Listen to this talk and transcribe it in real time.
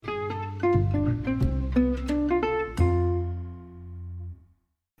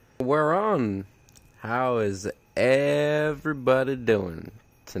on? How is everybody doing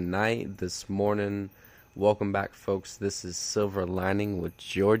tonight, this morning? Welcome back, folks. This is Silver Lining with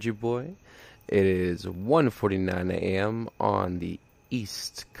Georgie Boy. It is 1:49 a.m. on the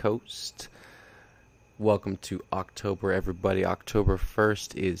East Coast. Welcome to October, everybody. October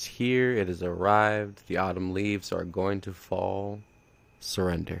 1st is here. It has arrived. The autumn leaves are going to fall.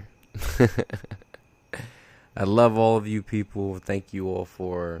 Surrender. I love all of you people. Thank you all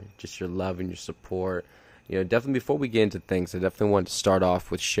for just your love and your support. Definitely before we get into things, I definitely want to start off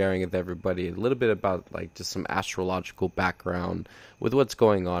with sharing with everybody a little bit about just some astrological background with what's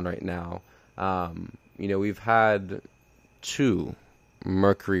going on right now. We've had 2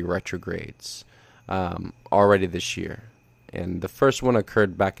 Mercury retrogrades already this year. And the first one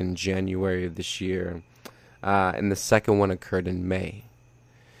occurred back in January of this year, and the second one occurred in May.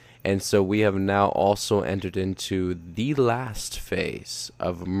 And so we have now also entered into the last phase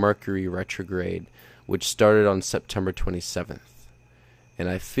of Mercury retrograde, which started on September 27th. And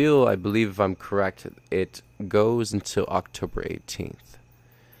I believe if I'm correct, it goes until October 18th.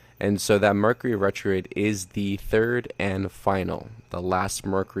 And so that Mercury retrograde is the third and final, the last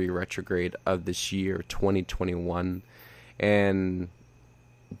Mercury retrograde of this year, 2021. And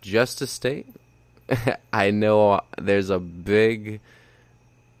just to state, I know there's a big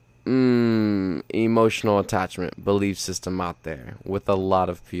emotional attachment belief system out there with a lot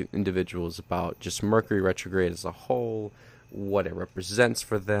of individuals about just Mercury retrograde as a whole, what it represents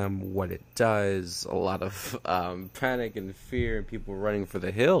for them, what it does. A lot of panic and fear and people running for the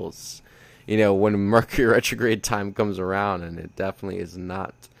hills when Mercury retrograde time comes around. And it definitely is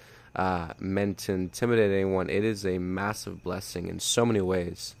not meant to intimidate anyone. It is a massive blessing in so many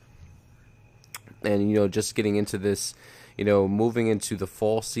ways. And just getting into this, moving into the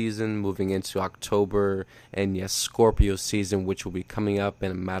fall season, moving into October, and yes, Scorpio season, which will be coming up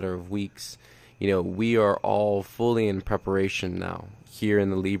in a matter of weeks. We are all fully in preparation now here in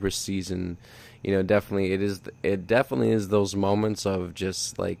the Libra season. It definitely is those moments of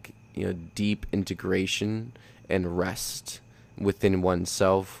just deep integration and rest within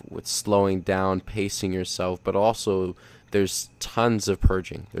oneself, with slowing down, pacing yourself, but also there's tons of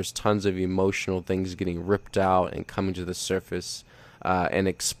purging. There's tons of emotional things getting ripped out and coming to the surface and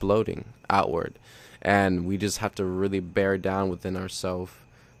exploding outward. And we just have to really bear down within ourselves,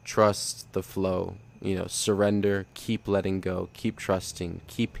 trust the flow, surrender, keep letting go, keep trusting,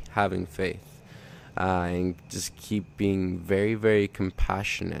 keep having faith, and just keep being very, very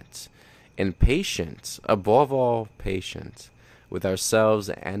compassionate and patient, above all patient, with ourselves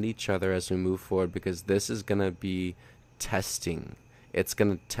and each other as we move forward, because this is going to be testing. It's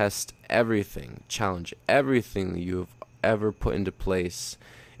going to test everything, challenge everything you've ever put into place.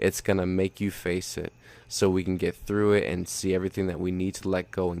 It's going to make you face it so we can get through it and see everything that we need to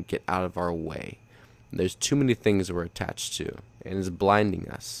let go and get out of our way. There's too many things we're attached to, and it's blinding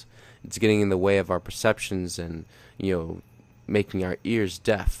us. It's getting in the way of our perceptions and, making our ears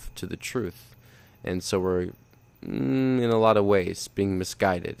deaf to the truth. And so we're, in a lot of ways, being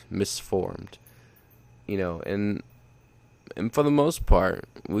misguided, misformed, and for the most part,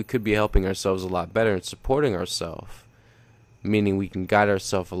 we could be helping ourselves a lot better and supporting ourselves, meaning we can guide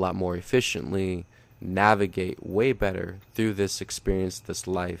ourselves a lot more efficiently, navigate way better through this experience, this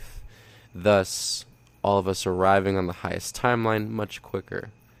life. Thus, all of us arriving on the highest timeline much quicker,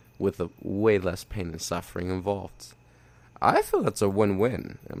 with a way less pain and suffering involved. I feel that's a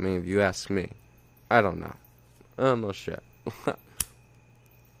win-win. I mean, if you ask me. I don't know. I don't know shit.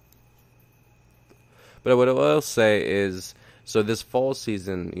 But what I will say is, so this fall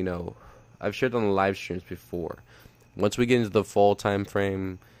season, I've shared on the live streams before. Once we get into the fall time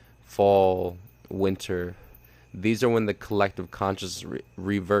frame, fall, winter, these are when the collective consciousness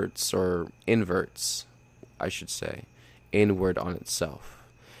reverts or inverts, I should say, inward on itself.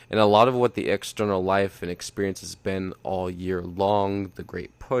 And a lot of what the external life and experience has been all year long, the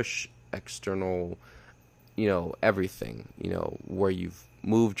great push, external, everything, where you've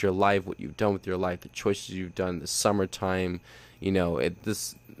moved your life, what you've done with your life, the choices you've done, the summertime,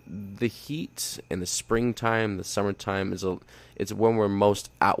 the heat in the springtime, the summertime it's when we're most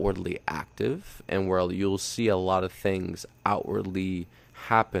outwardly active, and where you'll see a lot of things outwardly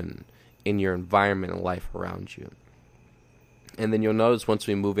happen in your environment and life around you. And then you'll notice once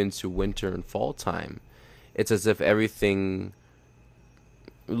we move into winter and fall time, it's as if everything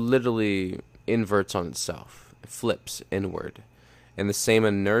literally inverts on itself, it flips inward. And the same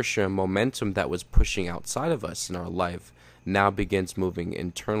inertia and momentum that was pushing outside of us in our life now begins moving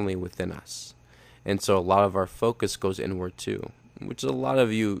internally within us. And so a lot of our focus goes inward too, which a lot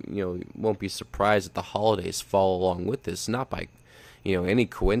of you, won't be surprised that the holidays fall along with this, not by, any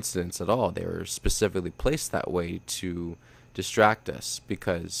coincidence at all. They were specifically placed that way to distract us,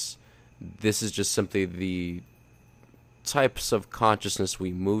 because this is just simply the types of consciousness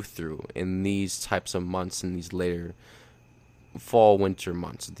we move through in these types of months, in these later fall, winter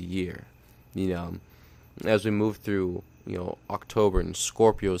months of the year. As we move through, October and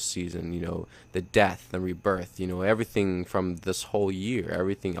Scorpio season, the death and rebirth, everything from this whole year,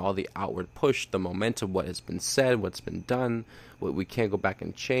 everything, all the outward push, the momentum, what has been said, what's been done, what we can't go back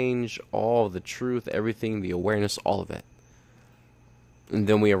and change, all the truth, everything, the awareness, all of it. And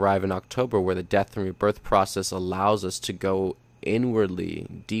then we arrive in October, where the death and rebirth process allows us to go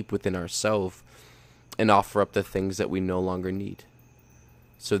inwardly, deep within ourselves, and offer up the things that we no longer need,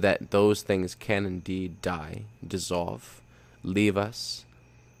 so that those things can indeed die, dissolve, leave us,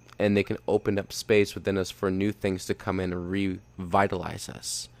 and they can open up space within us for new things to come in and revitalize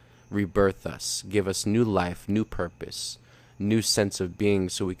us, rebirth us, give us new life, new purpose, new sense of being,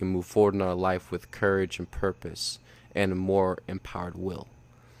 so we can move forward in our life with courage and purpose and a more empowered will.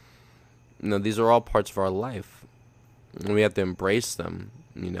 These are all parts of our life, and we have to embrace them,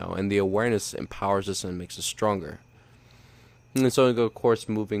 and the awareness empowers us and makes us stronger. And so, of course,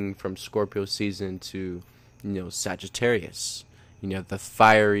 moving from Scorpio season to, Sagittarius, the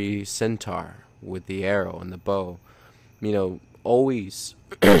fiery centaur with the arrow and the bow, always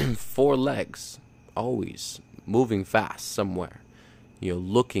 4 legs, always moving fast somewhere,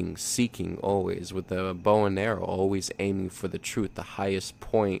 looking, seeking, always with the bow and arrow, always aiming for the truth, the highest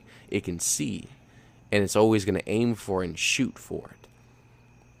point it can see, and it's always going to aim for and shoot for it.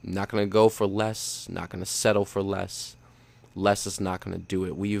 Not going to go for less, not going to settle for less. Less is not going to do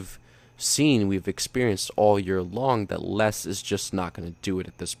it. We've experienced all year long that less is just not going to do it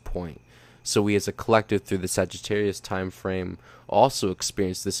at this point. So we as a collective, through the Sagittarius time frame, also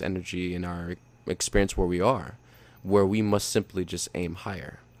experience this energy in our experience where we are, where we must simply just aim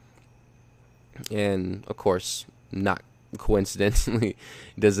higher. And of course, not coincidentally,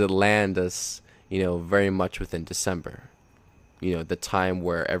 does it land us, very much within December, the time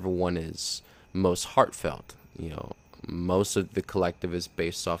where everyone is most heartfelt. Most of the collective is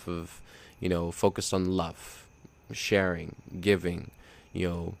based off of, focused on love, sharing, giving,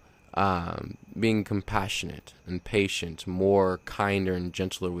 being compassionate and patient, more kinder and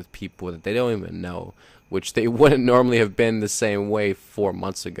gentler with people that they don't even know, which they wouldn't normally have been the same way 4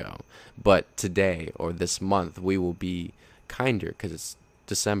 months ago. But today, or this month, we will be kinder, because it's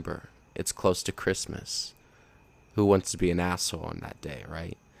December. It's close to Christmas. Who wants to be an asshole on that day,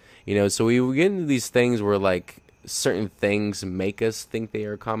 right? So we get into these things where, like, certain things make us think they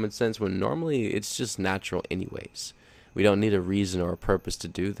are common sense, when normally it's just natural anyways. We don't need a reason or a purpose to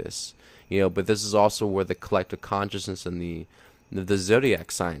do this, but this is also where the collective consciousness and the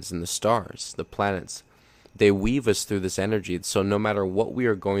zodiac signs and the stars, the planets, they weave us through this energy. So no matter what we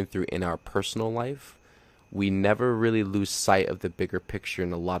are going through in our personal life, we never really lose sight of the bigger picture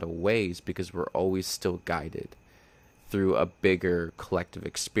in a lot of ways, because we're always still guided through a bigger collective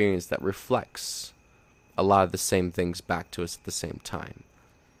experience that reflects a lot of the same things back to us at the same time.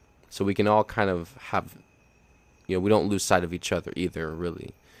 So we can all kind of have, we don't lose sight of each other either,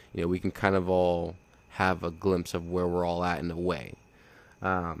 really. We can kind of all have a glimpse of where we're all at in a way.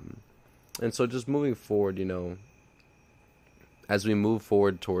 And so just moving forward, as we move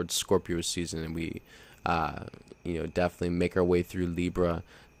forward towards Scorpio season, and we, definitely make our way through Libra,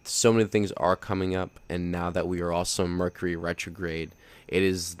 so many things are coming up. And now that we are also Mercury retrograde, it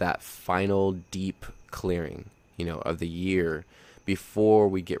is that final deep clearing, of the year, before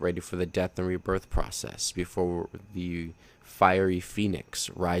we get ready for the death and rebirth process, before the fiery phoenix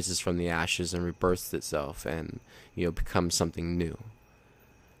rises from the ashes and rebirths itself and, becomes something new,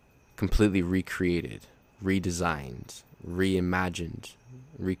 completely recreated, redesigned, reimagined,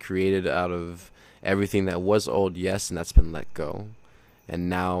 recreated out of everything that was old, yes, and that's been let go. And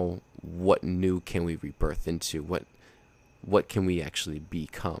now, what new can we rebirth into? What can we actually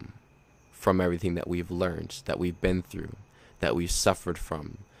become from everything that we've learned, that we've been through, that we've suffered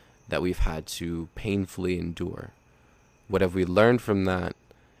from, that we've had to painfully endure? What have we learned from that,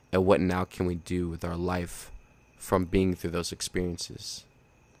 and what now can we do with our life from being through those experiences?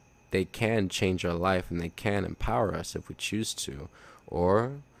 They can change our life, and they can empower us if we choose to,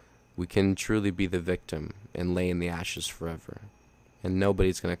 or we can truly be the victim and lay in the ashes forever, and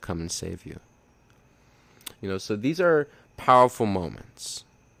nobody's going to come and save you. So these are powerful moments,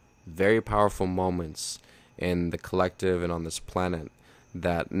 very powerful moments in the collective and on this planet,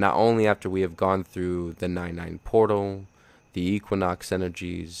 that not only after we have gone through the 9/9 portal, the equinox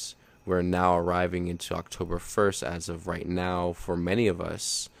energies, we're now arriving into October 1st as of right now for many of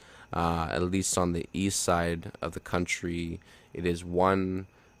us, At least on the east side of the country, it is one.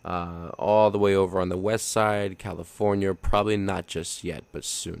 All the way over on the west side, California, probably not just yet, but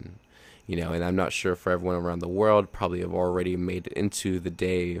soon. And I'm not sure for everyone around the world, probably have already made it into the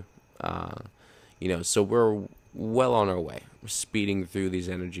day. So we're well on our way. We're speeding through these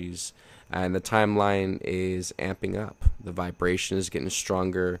energies, and the timeline is amping up. The vibration is getting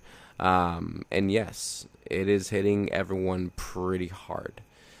stronger, and yes, it is hitting everyone pretty hard.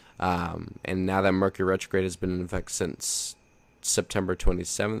 And now that Mercury retrograde has been in effect since September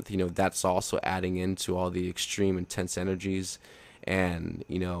 27th, that's also adding into all the extreme intense energies, and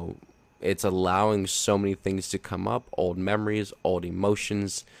it's allowing so many things to come up, old memories, old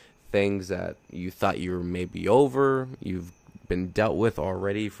emotions, things that you thought you were maybe over, you've been dealt with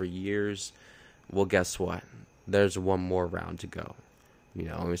already for years. Well, guess what? There's one more round to go.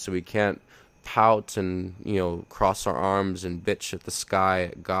 So we can't pout and, cross our arms and bitch at the sky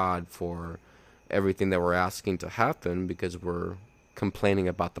at God for everything that we're asking to happen, because we're complaining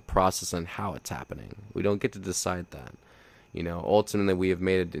about the process and how it's happening. We don't get to decide that. Ultimately we have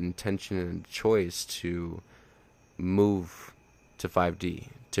made an intention and a choice to move to 5D,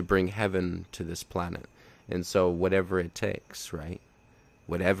 to bring heaven to this planet. And so whatever it takes, right?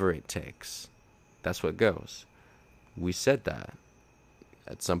 Whatever it takes, that's what goes. We said that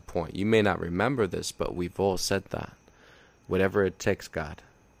at some point. You may not remember this, but we've all said that. Whatever it takes, God,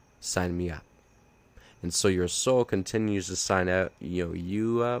 sign me up. And so your soul continues to sign out,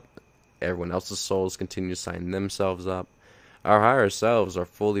 you up. Everyone else's souls continue to sign themselves up. Our higher selves are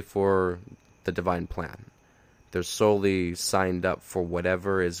fully for the divine plan. They're solely signed up for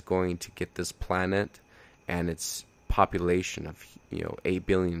whatever is going to get this planet and its population of 8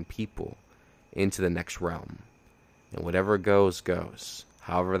 billion people into the next realm. And whatever goes, goes.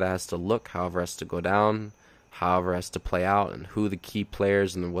 However that has to look, however it has to go down, however it has to play out, and who the key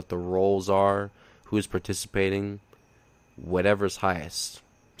players and what the roles are, who's participating, whatever's highest,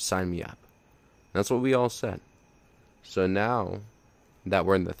 sign me up. That's what we all said. So now that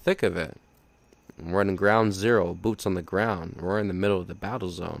we're in the thick of it, we're in ground zero, boots on the ground, we're in the middle of the battle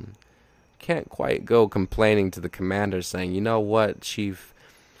zone, can't quite go complaining to the commander saying, you know what, Chief,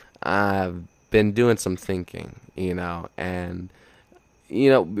 I've been doing some thinking, and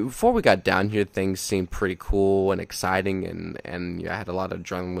before we got down here, things seemed pretty cool and exciting, and I had a lot of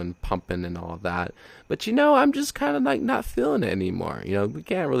adrenaline pumping and all of that. But I'm just kind of like not feeling it anymore. We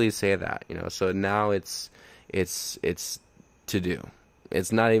can't really say that. So now it's to do.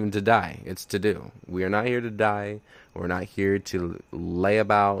 It's not even to die. It's to do. We are not here to die. We're not here to lay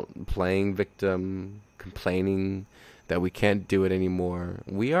about playing victim, complaining that we can't do it anymore.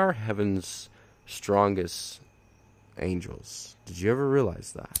 We are heaven's strongest angels. Did you ever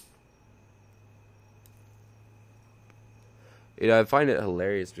realize that? I find it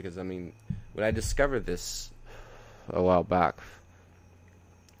hilarious because, when I discovered this a while back,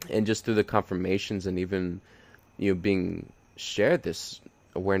 and just through the confirmations and even, being shared this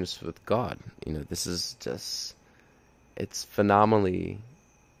awareness with God, this is just, it's phenomenally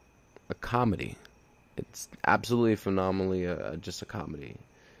a comedy. It's absolutely phenomenally just a comedy,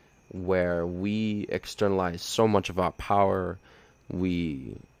 where we externalize so much of our power,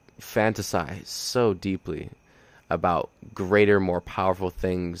 we fantasize so deeply about greater, more powerful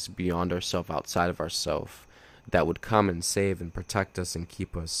things beyond ourselves, outside of ourselves, that would come and save and protect us and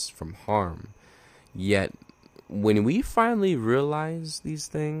keep us from harm. Yet, when we finally realize these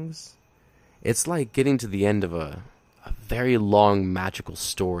things, it's like getting to the end of a very long magical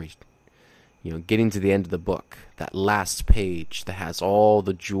story. Getting to the end of the book, that last page that has all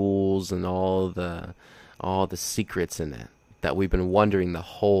the jewels and all the secrets in it that we've been wondering the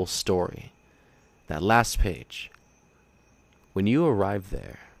whole story. That last page. When you arrive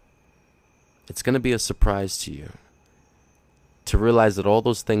there, it's going to be a surprise to you to realize that all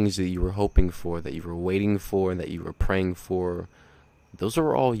those things that you were hoping for, that you were waiting for, and that you were praying for, those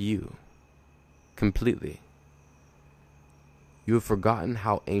are all you. Completely. You have forgotten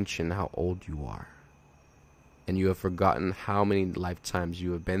how ancient, how old you are. And you have forgotten how many lifetimes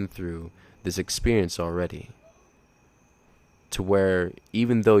you have been through this experience already. To where,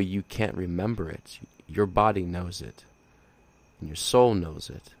 even though you can't remember it, your body knows it. And your soul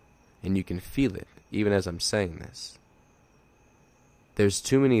knows it. And you can feel it, even as I'm saying this. There's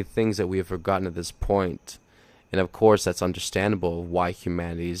too many things that we have forgotten at this point. And of course, that's understandable why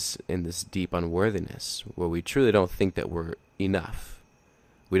humanity's in this deep unworthiness, where we truly don't think that we're enough.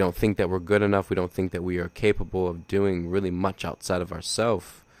 We don't think that we're good enough. We don't think that we are capable of doing really much outside of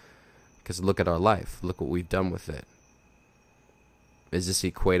ourselves. Because look at our life. Look what we've done with it. Is this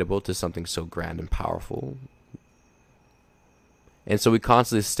equatable to something so grand and powerful? And so we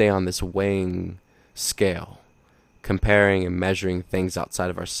constantly stay on this weighing scale, comparing and measuring things outside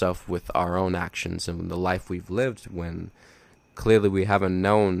of ourselves with our own actions and the life we've lived, when clearly we haven't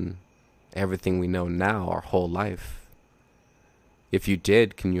known everything we know now our whole life. If you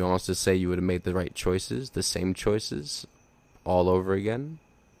did, can you honestly say you would have made the right choices, the same choices, all over again?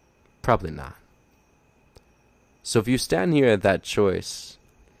 Probably not. So if you stand here at that choice,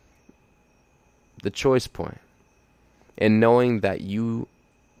 the choice point, and knowing that you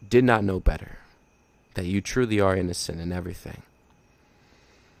did not know better, that you truly are innocent in everything,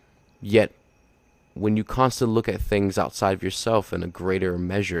 yet when you constantly look at things outside of yourself in a greater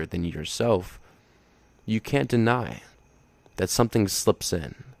measure than yourself, you can't deny that something slips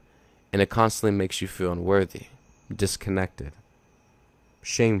in, and it constantly makes you feel unworthy, disconnected,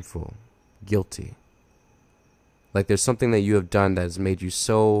 shameful, guilty. Like there's something that you have done that has made you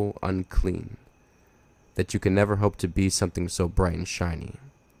so unclean that you can never hope to be something so bright and shiny.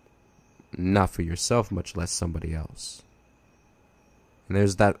 Not for yourself, much less somebody else. And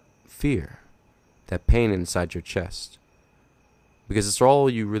there's that fear, that pain inside your chest. Because it's all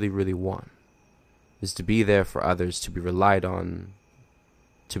you really, really want, is to be there for others, to be relied on,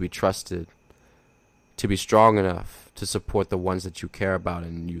 to be trusted, to be strong enough to support the ones that you care about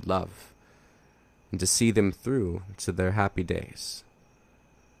and you love, and to see them through to their happy days.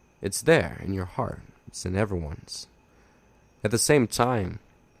 It's there in your heart. It's in everyone's. At the same time,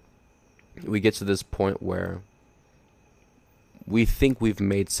 we get to this point where we think we've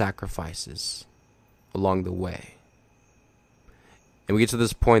made sacrifices along the way. And we get to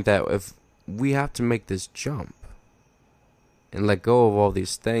this point that if we have to make this jump and let go of all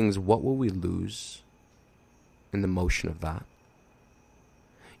these things, what will we lose in the motion of that?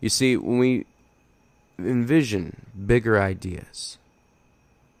 You see, when we envision bigger ideas,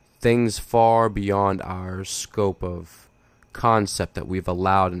 things far beyond our scope of concept that we've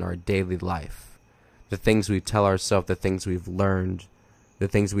allowed in our daily life, the things we tell ourselves, the things we've learned, the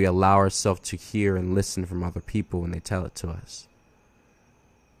things we allow ourselves to hear and listen from other people when they tell it to us.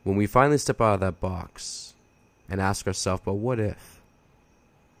 When we finally step out of that box and ask ourselves, but what if?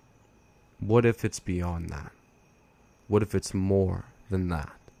 What if it's beyond that? What if it's more than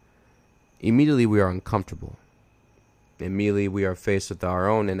that? Immediately we are uncomfortable. Immediately we are faced with our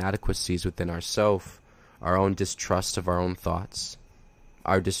own inadequacies within ourselves, our own distrust of our own thoughts,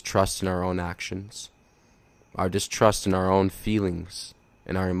 our distrust in our own actions, our distrust in our own feelings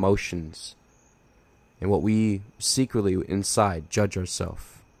and our emotions, and what we secretly inside judge ourselves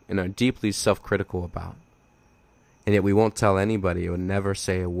and are deeply self-critical about. And yet we won't tell anybody or never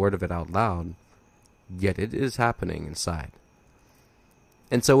say a word of it out loud, yet it is happening inside.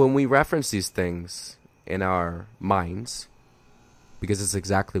 And so when we reference these things in our minds, because it's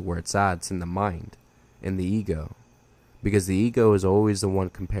exactly where it's at, it's in the mind, in the ego, because the ego is always the one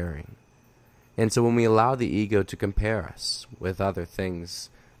comparing. And so when we allow the ego to compare us with other things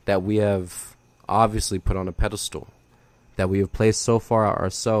that we have obviously put on a pedestal, that we have placed so far out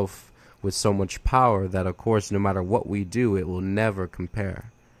ourselves with so much power that, of course, no matter what we do, it will never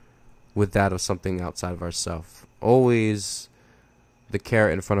compare with that of something outside of ourselves. Always the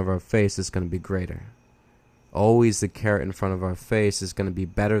carrot in front of our face is going to be greater. Always the carrot in front of our face is going to be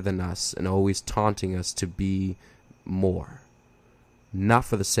better than us and always taunting us to be more. Not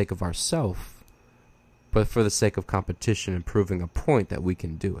for the sake of ourself, but for the sake of competition and proving a point that we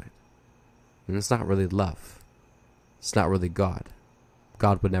can do it. And it's not really love. It's not really God.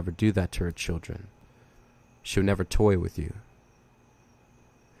 God would never do that to her children. She would never toy with you.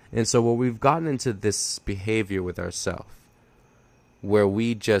 And so when we've gotten into this behavior with ourselves, where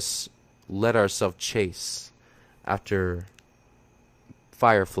we just let ourselves chase after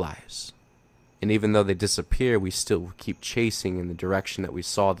fireflies, and even though they disappear, we still keep chasing in the direction that we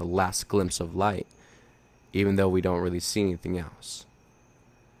saw the last glimpse of light, even though we don't really see anything else.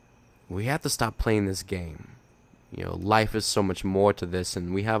 We have to stop playing this game. You know, life is so much more to this,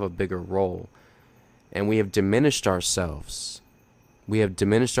 and we have a bigger role. And we have diminished ourselves. We have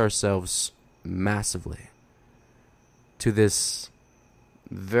diminished ourselves massively to this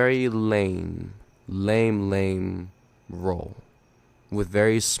very lame role with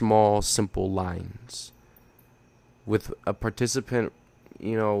very small, simple lines, with a participant,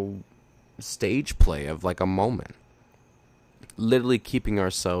 stage play of like a moment, literally keeping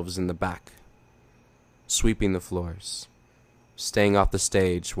ourselves in the back, sweeping the floors, staying off the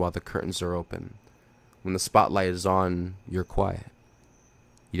stage while the curtains are open. When the spotlight is on, you're quiet.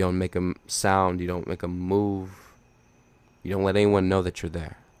 You don't make a sound, you don't make a move, you don't let anyone know that you're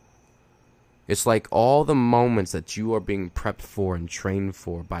there. It's like all the moments that you are being prepped for and trained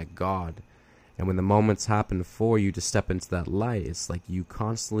for by God And when the moments happen for you to step into that light, it's like you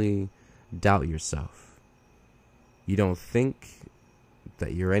constantly doubt yourself. You don't think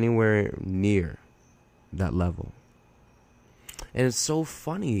that you're anywhere near that level. And it's so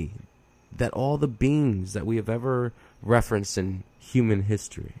funny that all the beings that we have ever referenced in human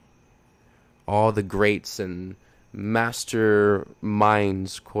history, all the greats and master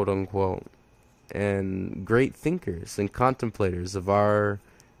minds, quote unquote, and great thinkers and contemplators of our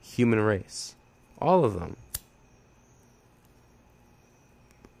human race, all of them,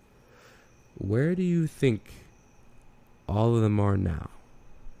 where do you think all of them are now?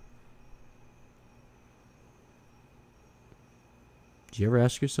 Do you ever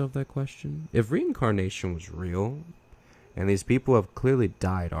ask yourself that question? If reincarnation was real, and these people have clearly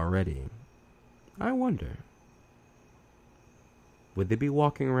died already, I wonder, would they be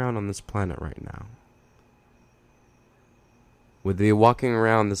walking around on this planet right now? Would they be walking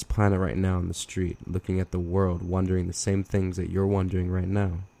around this planet right now on the street, looking at the world, wondering the same things that you're wondering right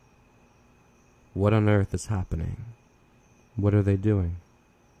now? What on earth is happening? What are they doing?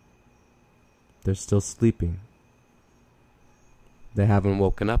 They're still sleeping. They haven't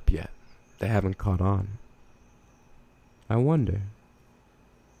woken up yet. They haven't caught on. I wonder.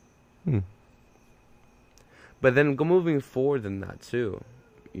 But then moving forward in that too,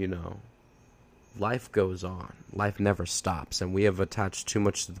 life goes on. Life never stops. And we have attached too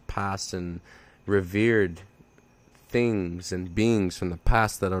much to the past and revered things and beings from the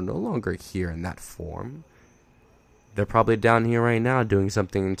past that are no longer here in that form. They're probably down here right now doing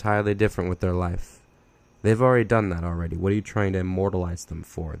something entirely different with their life. They've already done that already. What are you trying to immortalize them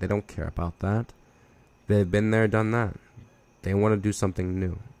for? They don't care about that. They've been there, done that. They want to do something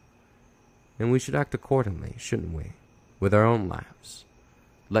new. And we should act accordingly, shouldn't we? With our own lives.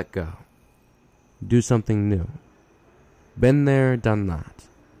 Let go. Do something new. Been there, done that.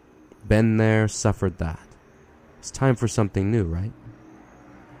 Been there, suffered that. It's time for something new, right?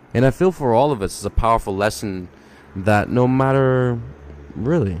 And I feel for all of us it's a powerful lesson that no matter,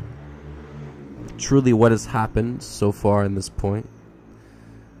 really, truly what has happened so far in this point,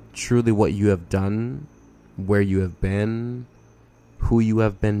 truly what you have done, where you have been, who you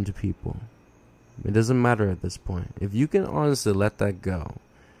have been to people, it doesn't matter at this point. If you can honestly let that go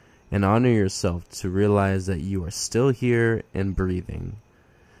and honor yourself to realize that you are still here and breathing,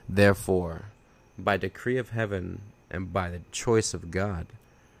 therefore, by decree of heaven and by the choice of God,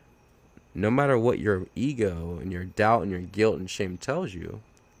 no matter what your ego and your doubt and your guilt and shame tells you,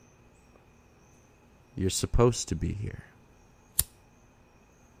 you're supposed to be here.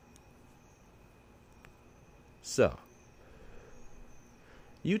 So,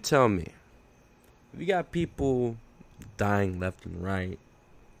 you tell me, we got people dying left and right,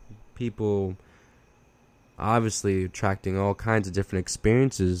 people obviously attracting all kinds of different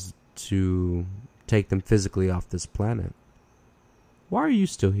experiences to take them physically off this planet. Why are you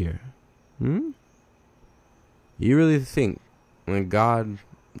still here? You really think when God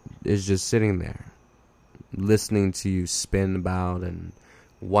is just sitting there listening to you spin about and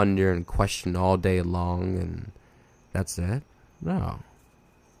wonder and question all day long and that's it? No.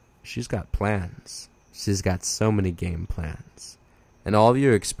 She's got plans. She's got so many game plans. And all of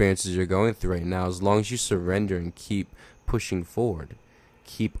your experiences you're going through right now, as long as you surrender and keep pushing forward,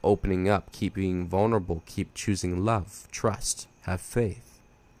 keep opening up, keep being vulnerable, keep choosing love, trust, have faith,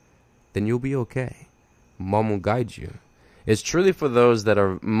 then you'll be okay. Mom will guide you. It's truly for those that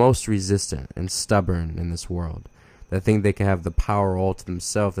are most resistant and stubborn in this world, that think they can have the power all to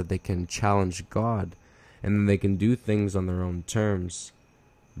themselves, that they can challenge God, and then they can do things on their own terms.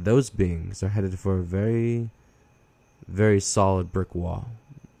 Those beings are headed for a very, very solid brick wall.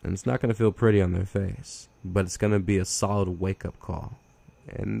 And it's not going to feel pretty on their face, but it's going to be a solid wake-up call.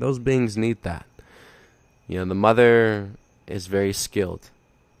 And those beings need that. The mother is very skilled,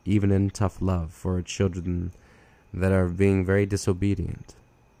 even in tough love, for her children that are being very disobedient.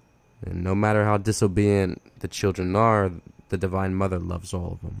 And no matter how disobedient the children are, the Divine Mother loves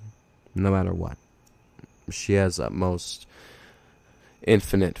all of them, no matter what. She has utmost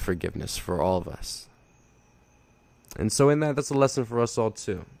infinite forgiveness for all of us. And so in that's a lesson for us all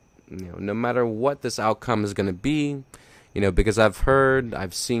too. No matter what this outcome is going to be, because I've heard,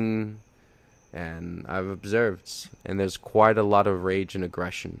 I've seen, and I've observed, and there's quite a lot of rage and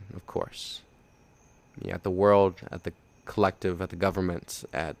aggression, of course. At the world, at the collective, at the government,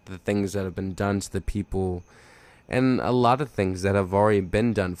 at the things that have been done to the people, and a lot of things that have already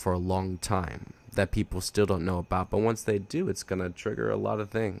been done for a long time that people still don't know about. But once they do, it's going to trigger a lot of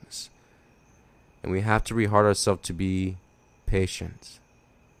things. And we have to rehard ourselves to be patient,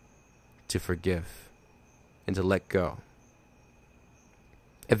 to forgive, and to let go.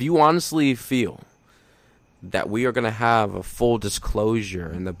 If you honestly feel that we are going to have a full disclosure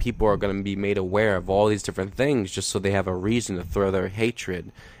and the people are going to be made aware of all these different things just so they have a reason to throw their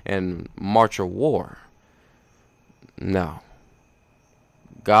hatred and march a war, no.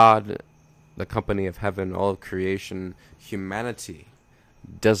 God, the company of heaven, all of creation, humanity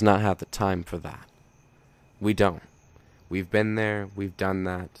does not have the time for that. We don't. We've been there, we've done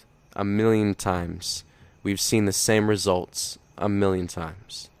that a million times. We've seen the same results a million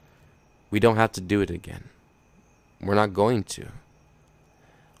times. We don't have to do it again. We're not going to.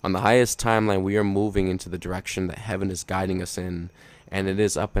 On the highest timeline, we are moving into the direction that heaven is guiding us in, and it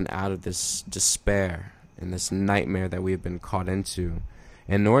is up and out of this despair and this nightmare that we have been caught into.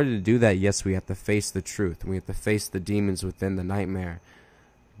 And in order to do that, yes, we have to face the truth. We have to face the demons within the nightmare.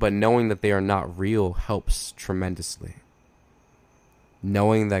 But knowing that they are not real helps tremendously.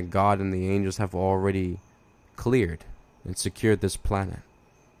 Knowing that God and the angels have already cleared and secured this planet.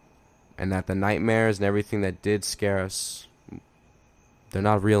 And that the nightmares and everything that did scare us, they're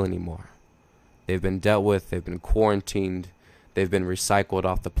not real anymore. They've been dealt with, they've been quarantined, they've been recycled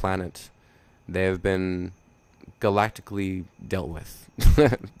off the planet. They have been galactically dealt with,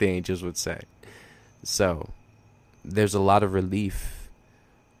 the angels would say. So, there's a lot of relief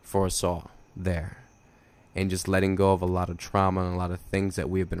for us all there. And just letting go of a lot of trauma and a lot of things that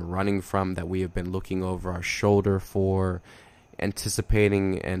we have been running from, that we have been looking over our shoulder for,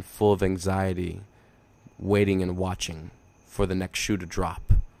 anticipating and full of anxiety, waiting and watching for the next shoe to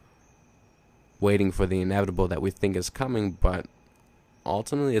drop, waiting for the inevitable that we think is coming, but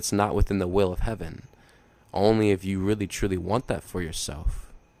ultimately it's not within the will of heaven. Only if you really truly want that for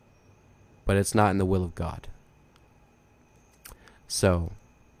yourself, but it's not in the will of God. So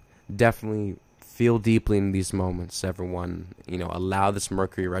definitely feel deeply in these moments, everyone. Allow this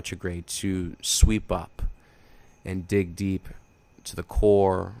Mercury retrograde to sweep up and dig deep to the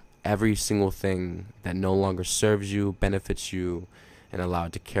core, every single thing that no longer serves you, benefits you, and allow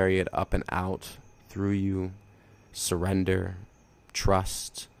it to carry it up and out through you. Surrender,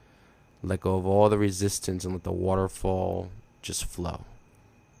 trust, let go of all the resistance, and let the waterfall just flow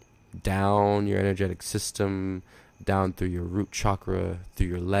down your energetic system, down through your root chakra, through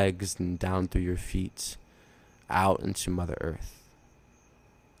your legs, and down through your feet, out into Mother Earth.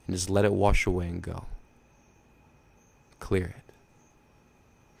 And just let it wash away and go. Clear it.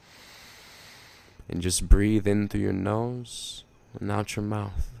 And just breathe in through your nose and out your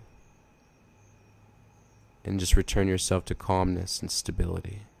mouth. And just return yourself to calmness and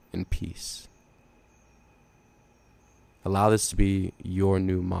stability and peace. Allow this to be your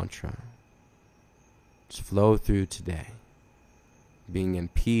new mantra. Just flow through today, being in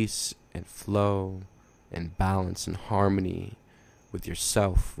peace and flow and balance and harmony with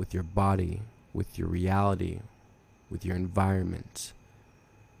yourself, with your body, with your reality, with your environment.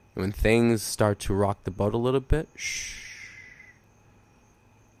 And when things start to rock the boat a little bit,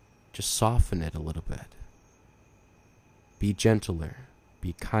 just soften it a little bit. Be gentler,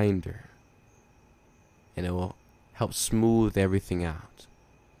 be kinder, and it will help smooth everything out.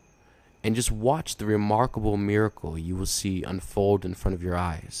 And just watch the remarkable miracle you will see unfold in front of your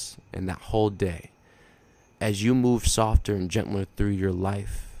eyes in that whole day. As you move softer and gentler through your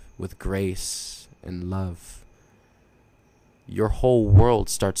life with grace and love, your whole world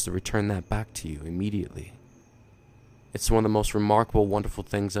starts to return that back to you immediately. It's one of the most remarkable, wonderful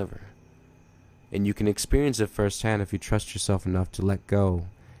things ever. And you can experience it firsthand if you trust yourself enough to let go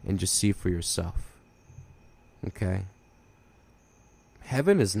and just see for yourself. Okay?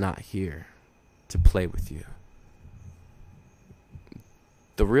 Heaven is not here to play with you.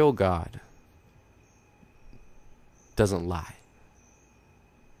 The real God doesn't lie.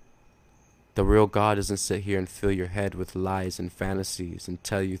 The real God doesn't sit here and fill your head with lies and fantasies and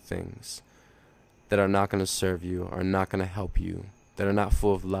tell you things that are not going to serve you, are not going to help you, that are not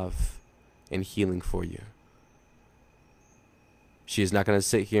full of love and healing for you. She is not going to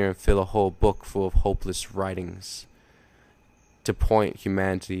sit here and fill a whole book full of hopeless writings to point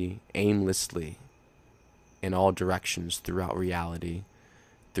humanity aimlessly in all directions throughout reality,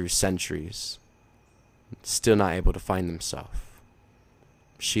 through centuries, still not able to find themselves.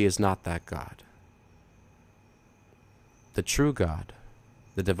 She is not that God. The true God,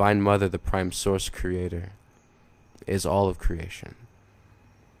 the Divine Mother, the Prime Source Creator, is all of creation.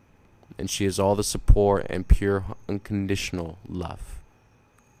 And she is all the support and pure, unconditional love.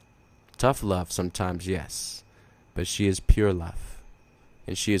 Tough love sometimes, yes, but she is pure love.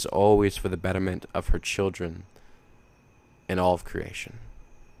 And she is always for the betterment of her children and all of creation.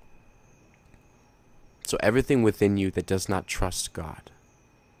 So everything within you that does not trust God,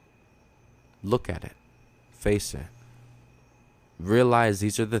 look at it, face it, realize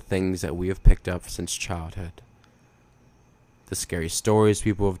these are the things that we have picked up since childhood. The scary stories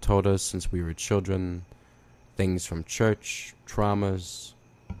people have told us since we were children, things from church, traumas,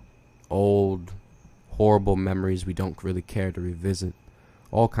 old, horrible memories we don't really care to revisit,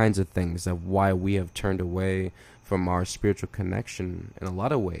 all kinds of things of why we have turned away from our spiritual connection in a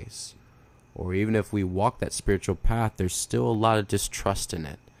lot of ways. Or even if we walk that spiritual path, there's still a lot of distrust in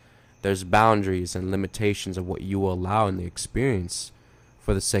it. There's boundaries and limitations of what you will allow in the experience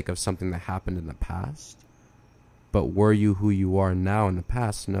for the sake of something that happened in the past. But were you who you are now in the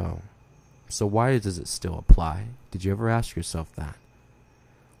past? No. So why does it still apply? Did you ever ask yourself that?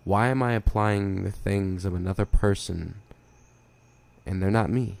 Why am I applying the things of another person and they're not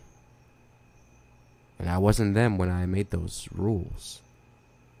me? And I wasn't them when I made those rules.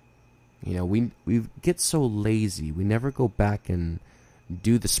 You know, we get so lazy. We never go back and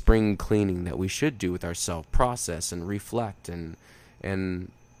do the spring cleaning that we should do with ourselves, process and reflect and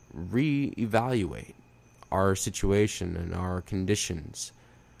reevaluate our situation and our conditions,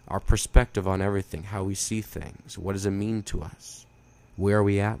 our perspective on everything, how we see things, what does it mean to us, where are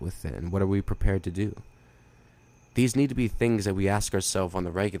we at with it, and what are we prepared to do. These need to be things that we ask ourselves on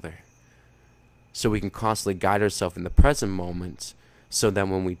the regular, so we can constantly guide ourselves in the present moment, so that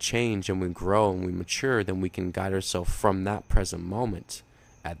when we change and we grow and we mature, then we can guide ourselves from that present moment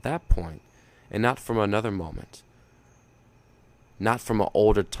at that point, and not from another moment. Not from an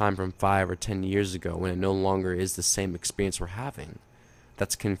older time from 5 or 10 years ago when it no longer is the same experience we're having.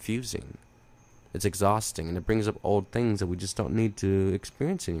 That's confusing. It's exhausting, and it brings up old things that we just don't need to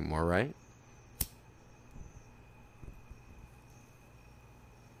experience anymore, right?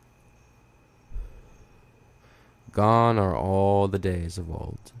 Gone are all the days of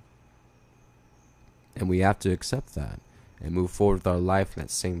old. And we have to accept that and move forward with our life in that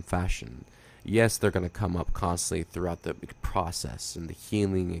same fashion. Yes, they're going to come up constantly throughout the process and the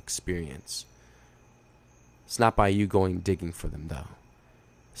healing experience. It's not by you going digging for them, though.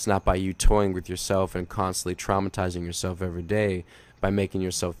 It's not by you toying with yourself and constantly traumatizing yourself every day by making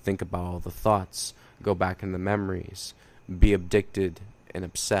yourself think about all the thoughts, go back in the memories, be addicted and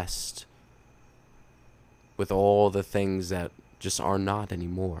obsessed with all the things that just are not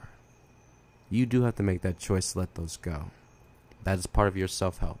anymore. You do have to make that choice to let those go. That is part of your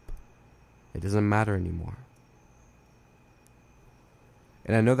self-help. It doesn't matter anymore.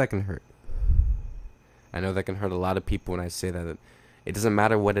 And I know that can hurt. I know that can hurt a lot of people when I say that it doesn't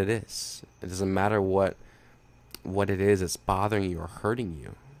matter what it is. It doesn't matter what it is that's bothering you or hurting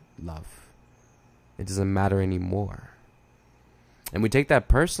you, love. It doesn't matter anymore. And we take that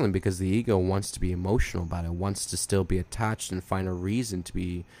personally because the ego wants to be emotional about it, wants to still be attached and find a reason to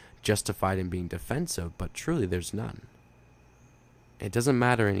be justified in being defensive, but truly there's none. It doesn't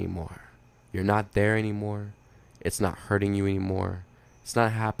matter anymore. You're not there anymore. It's not hurting you anymore. It's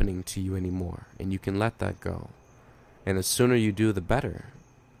not happening to you anymore. And you can let that go. And the sooner you do, the better.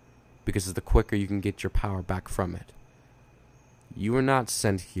 Because the quicker you can get your power back from it. You were not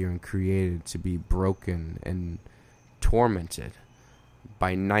sent here and created to be broken and tormented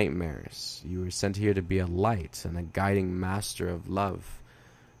by nightmares. You were sent here to be a light and a guiding master of love,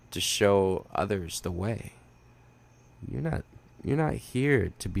 to show others the way. You're not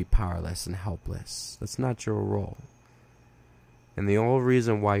here to be powerless and helpless. That's not your role. And the only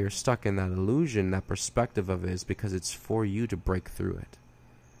reason why you're stuck in that illusion, that perspective of it, is because it's for you to break through it.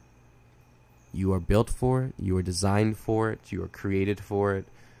 You are built for it. You are designed for it. You are created for it.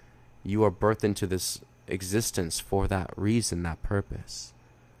 You are birthed into this existence for that reason, that purpose.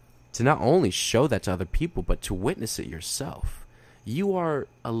 To not only show that to other people, but to witness it yourself. You are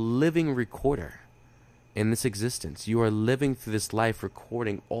a living recorder in this existence. You are living through this life,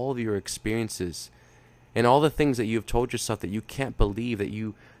 recording all of your experiences and all the things that you have told yourself that you can't believe, that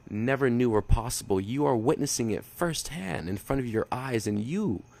you never knew were possible. You are witnessing it firsthand in front of your eyes, and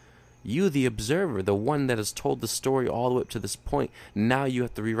you, the observer, the one that has told the story all the way up to this point, now you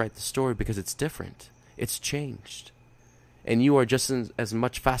have to rewrite the story because it's different. It's changed. And you are just in as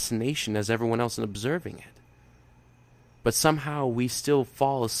much fascination as everyone else in observing it. But somehow we still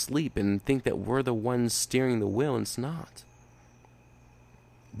fall asleep and think that we're the ones steering the wheel, and it's not.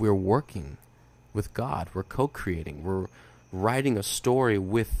 We're working with God. We're co-creating. We're writing a story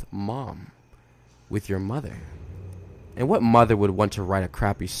with mom, with your mother. And what mother would want to write a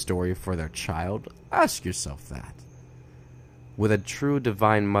crappy story for their child? Ask yourself that. Would a true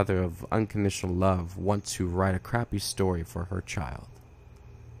divine mother of unconditional love want to write a crappy story for her child?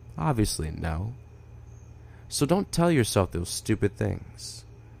 Obviously no. So don't tell yourself those stupid things.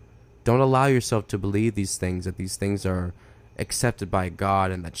 Don't allow yourself to believe these things, that these things are accepted by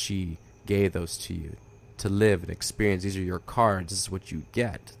God and that she gave those to you. to live and experience. These are your cards. This is what you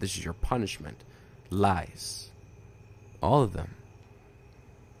get. This is your punishment. Lies. All of them.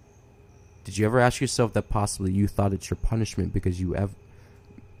 Did you ever ask yourself that possibly you thought it's your punishment because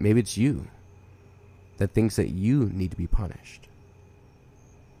maybe it's you that thinks that you need to be punished?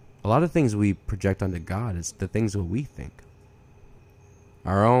 A lot of things we project onto God is the things that we think.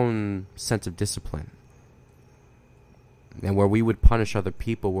 Our own sense of discipline. And where we would punish other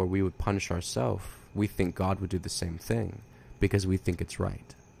people, where we would punish ourselves, we think God would do the same thing because we think it's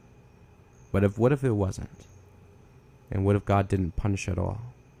right. But what if it wasn't? And what if God didn't punish at all?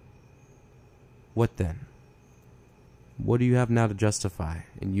 What then? What do you have now to justify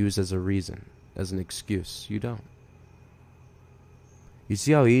and use as a reason, as an excuse? You don't. You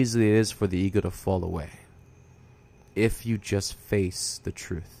see how easily it is for the ego to fall away if you just face the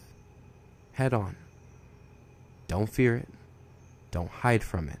truth head on. Don't fear it. Don't hide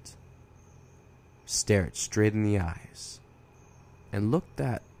from it. Stare it straight in the eyes and look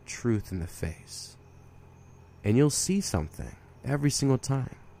that truth in the face. And you'll see something every single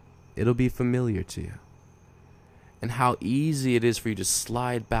time. It'll be familiar to you. And how easy it is for you to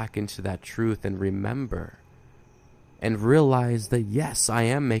slide back into that truth and remember and realize that yes, I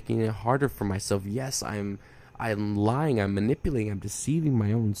am making it harder for myself. Yes, I'm lying, I'm manipulating, I'm deceiving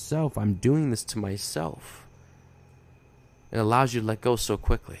my own self. I'm doing this to myself. It allows you to let go so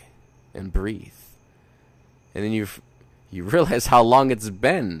quickly and breathe. And then you realize how long it's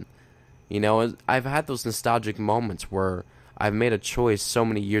been. You know, I've had those nostalgic moments where I've made a choice so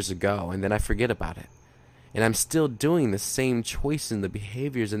many years ago and then I forget about it. And I'm still doing the same choice and the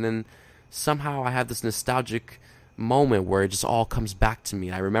behaviors, and then somehow I have this nostalgic moment where it just all comes back to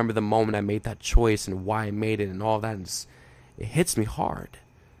me. I remember the moment I made that choice and why I made it and all that, and it hits me hard.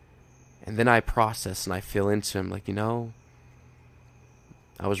 And then I process and I feel into it. I'm like,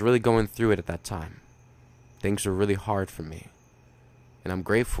 I was really going through it at that time. Things were really hard for me. And I'm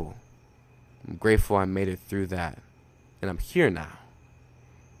grateful. I'm grateful I made it through that. And I'm here now.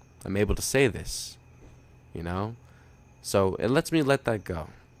 I'm able to say this. So it lets me let that go.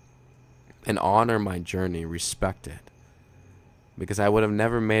 And honor my journey, respect it. Because I would have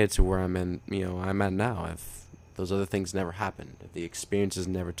never made it to where I'm at now if those other things never happened. If the experiences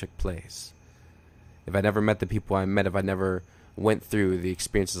never took place. If I never met the people I met. If I never went through the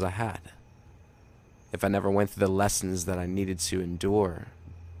experiences I had. If I never went through the lessons that I needed to endure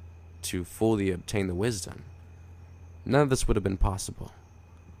to fully obtain the wisdom. None of this would have been possible.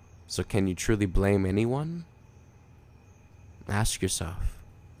 So can you truly blame anyone? Ask yourself.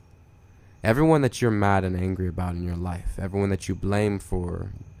 Everyone that you're mad and angry about in your life, everyone that you blame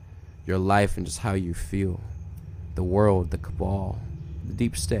for your life and just how you feel, the world, the cabal, the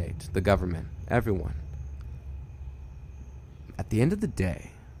deep state, the government, everyone. At the end of the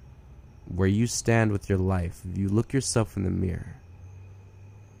day, where you stand with your life, if you look yourself in the mirror,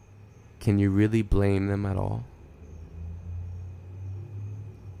 can you really blame them at all?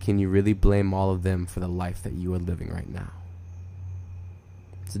 Can you really blame all of them for the life that you are living right now?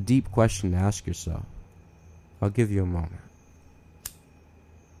 It's a deep question to ask yourself. I'll give you a moment.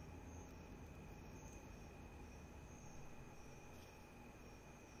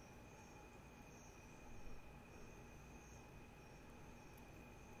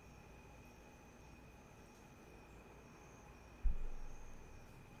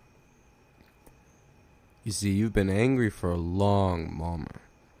 You see, you've been angry for a long moment.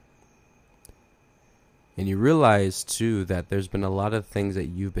 And you realize, too, that there's been a lot of things that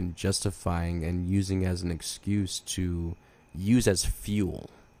you've been justifying and using as an excuse to use as fuel.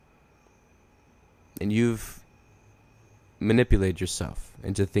 And you've manipulated yourself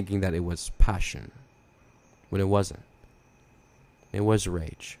into thinking that it was passion, when it wasn't. It was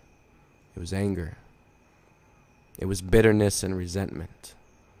rage. It was anger. It was bitterness and resentment,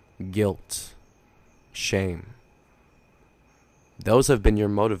 guilt, shame. Those have been your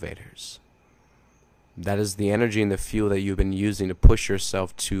motivators. That is the energy and the fuel that you've been using to push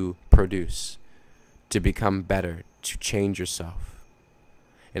yourself to produce, to become better, to change yourself.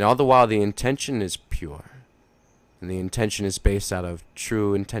 And all the while the intention is pure. And the intention is based out of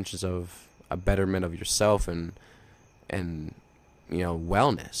true intentions of a betterment of yourself and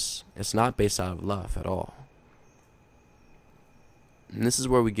wellness. It's not based out of love at all. And this is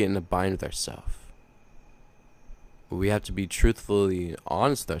where we get in a bind with ourselves. We have to be truthfully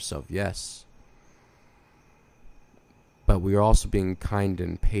honest with ourselves, yes. But we are also being kind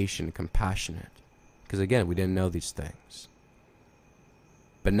and patient and compassionate. Because again, we didn't know these things.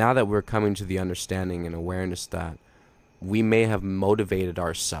 But now that we're coming to the understanding and awareness that we may have motivated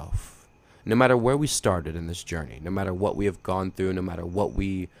ourselves, no matter where we started in this journey, no matter what we have gone through, no matter what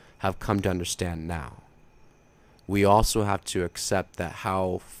we have come to understand now, we also have to accept that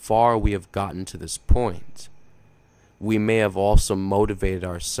how far we have gotten to this point, we may have also motivated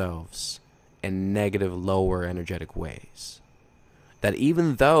ourselves in negative, lower energetic ways. That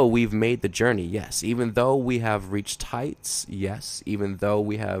even though we've made the journey, yes, even though we have reached heights, yes, even though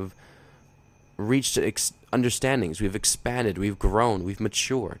we have reached understandings, we've expanded, we've grown, we've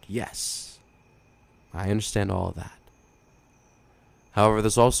matured, yes, I understand all of that. However,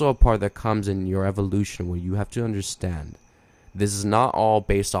 there's also a part that comes in your evolution where you have to understand this is not all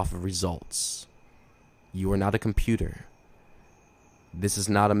based off of results. You are not a computer. This is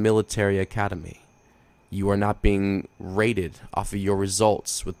not a military academy. You are not being rated off of your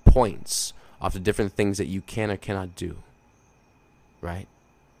results with points off of different things that you can or cannot do. Right?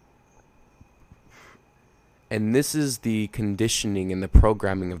 And this is the conditioning and the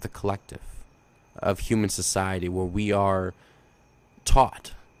programming of the collective, of human society, where we are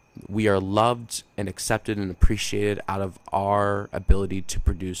taught, we are loved and accepted and appreciated out of our ability to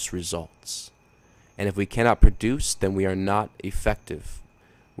produce results. And if we cannot produce, then we are not effective.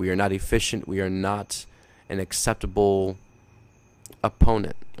 We are not efficient. We are not an acceptable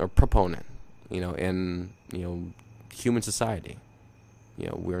opponent or proponent, in, human society.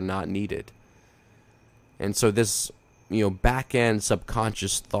 We're not needed. And so this, back end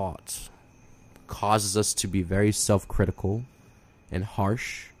subconscious thought causes us to be very self-critical and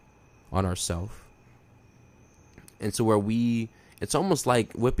harsh on ourselves. And so it's almost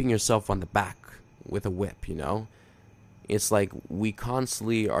like whipping yourself on the back with a whip, It's like we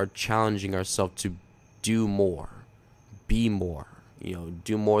constantly are challenging ourselves to do more, be more,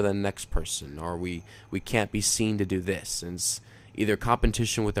 do more than the next person, or we can't be seen to do this. And it's either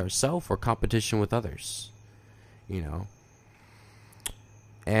competition with ourselves or competition with others,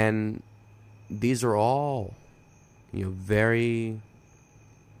 And these are all, very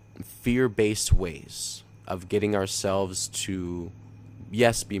fear-based ways of getting ourselves to,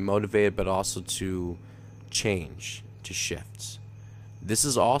 yes, be motivated, but also to change, to shift. This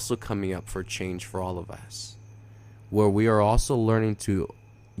is also coming up for change for all of us, where we are also learning to,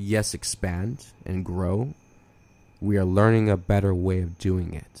 yes, expand and grow. We are learning a better way of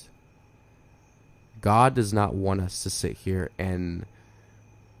doing it. God does not want us to sit here and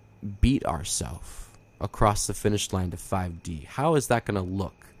beat ourselves across the finish line to 5D. How is that going to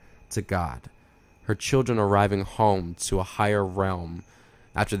look to God? Her children arriving home to a higher realm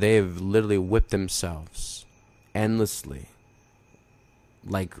after they have literally whipped themselves endlessly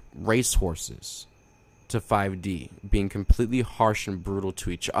like racehorses to 5D, being completely harsh and brutal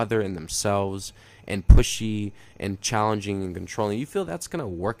to each other and themselves, and pushy and challenging and controlling. You feel that's going to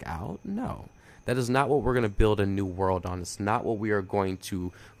work out? No. That is not what we're going to build a new world on. It's not what we are going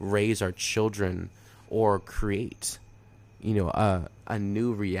to raise our children or create, a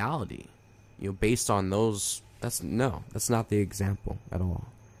new reality, based on those. That's not the example at all.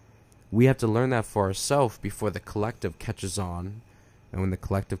 We have to learn that for ourselves before the collective catches on. And when the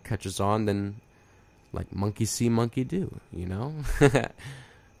collective catches on, then like monkey see, monkey do,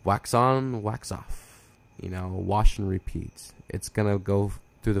 wax on, wax off, wash and repeat. It's going to go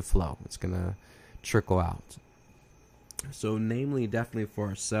through the flow. It's going to trickle out. So namely, definitely for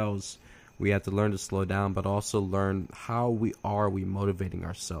ourselves, we have to learn to slow down, but also learn how we motivating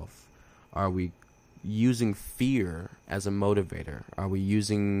ourselves. Are we using fear as a motivator? Are we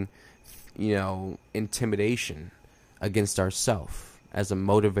using, intimidation against ourselves as a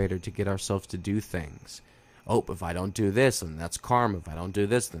motivator to get ourselves to do things? Oh, if I don't do this, then that's karma. If I don't do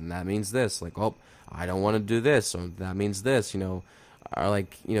this, then that means this. Like, oh, I don't want to do this, so that means this. Are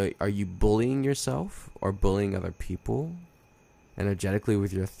you bullying yourself or bullying other people energetically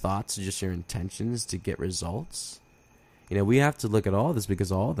with your thoughts, just your intentions to get results? We have to look at all this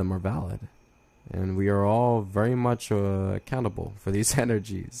because all of them are valid, and we are all very much accountable for these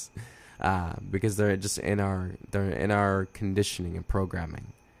energies. Because they're just in our conditioning and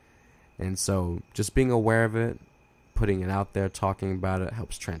programming. And so just being aware of it, putting it out there, talking about it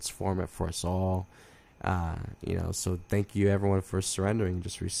helps transform it for us all. So thank you everyone for surrendering,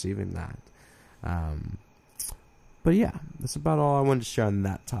 just receiving that. But yeah, that's about all I wanted to share on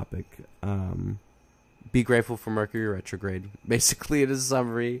that topic. Be grateful for Mercury retrograde. Basically, it is a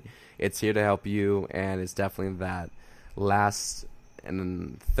summary. It's here to help you, and it's definitely that last and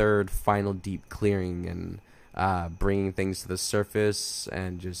then third final deep clearing and bringing things to the surface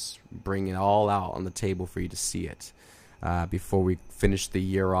and just bringing it all out on the table for you to see it before we finish the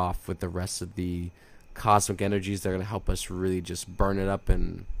year off with the rest of the cosmic energies that are going to help us really just burn it up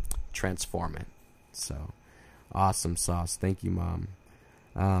and transform it. So awesome sauce. Thank you,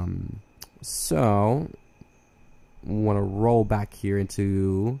 Mom. So want to roll back here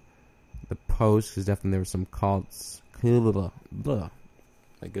into the post, because definitely there were some calls.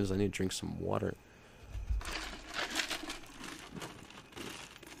 I guess I need to drink some water.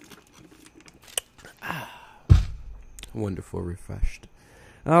 Wonderful, refreshed.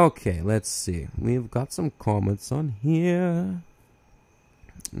 Okay, let's see. We've got some comments on here.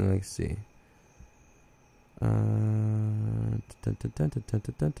 Let's see.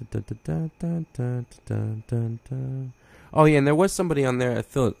 Oh yeah, and there was somebody on there. I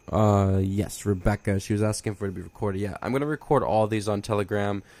feel yes, Rebecca. She was asking for it to be recorded. Yeah, I'm gonna record all these on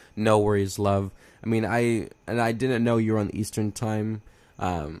Telegram. No worries, love. I mean, I didn't know you were on Eastern time.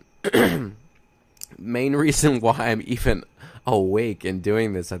 Main reason why I'm even awake and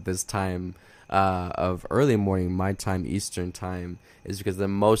doing this at this time of early morning, my time, Eastern time, is because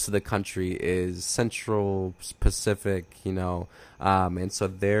most of the country is Central Pacific, and so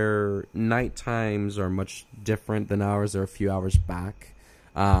their night times are much different than ours. They're a few hours back,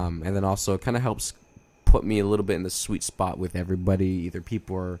 and then also it kind of helps put me a little bit in the sweet spot with everybody. Either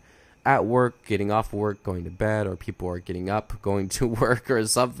people are at work, getting off work, going to bed, or people are getting up, going to work or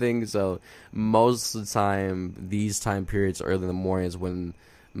something. So most of the time, these time periods early in the morning is when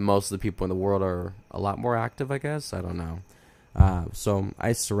most of the people in the world are a lot more active, I guess. I don't know. So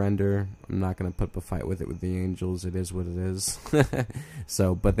I surrender. I'm not going to put up a fight with it with the angels. It is what it is.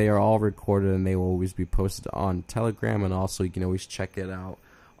 So, but they are all recorded and they will always be posted on Telegram, and also you can always check it out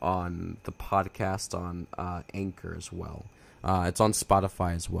on the podcast on Anchor as well. It's on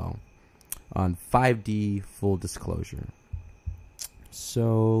Spotify as well. On 5D, full disclosure.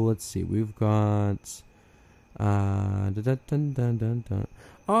 So let's see. We've got. Oh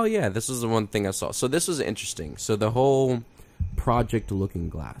yeah, this was the one thing I saw. So this was interesting. So the whole Project Looking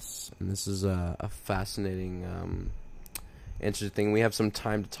Glass, and this is a fascinating, interesting thing. We have some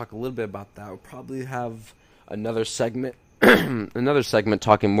time to talk a little bit about that. We'll probably have another segment,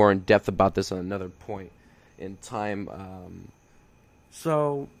 talking more in depth about this at another point in time.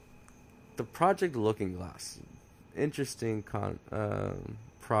 So the Project Looking Glass, interesting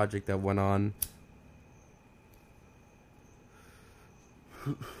project that went on.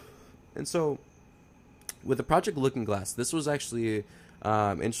 And so, with the Project Looking Glass, this was actually,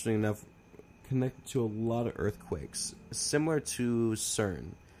 interesting enough, connected to a lot of earthquakes, similar to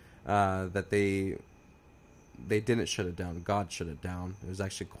CERN, that they didn't shut it down. God shut it down. It was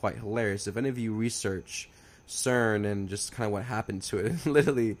actually quite hilarious. If any of you research CERN and just kind of what happened to it,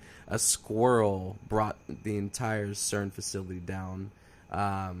 literally a squirrel brought the entire CERN facility down.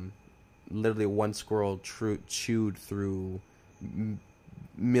 Literally one squirrel chewed through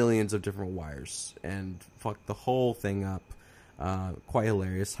millions of different wires and fucked the whole thing up. Quite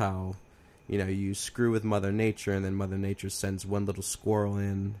hilarious how, you screw with Mother Nature, and then Mother Nature sends one little squirrel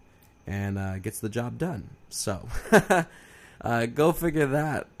in and gets the job done. So, go figure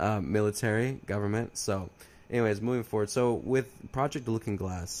that, military, government. So, anyways, moving forward. So, with Project Looking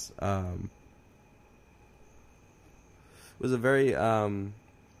Glass, was a very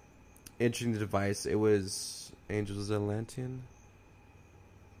interesting device. It was Angels Atlantean.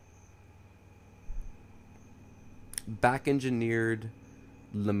 Back engineered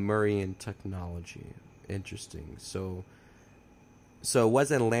Lemurian technology. Interesting. So it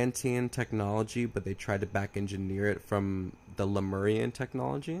was Atlantean technology, but they tried to back engineer it from the Lemurian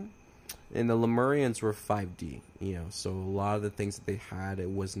technology. And the Lemurians were 5D, so a lot of the things that they had,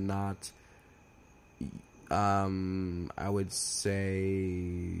 it was not, I would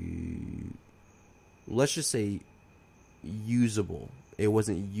say, let's just say usable. It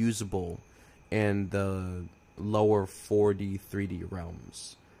wasn't usable in the lower 4D, 3D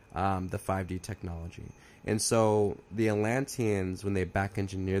realms, the 5D technology. And so the Atlanteans, when they back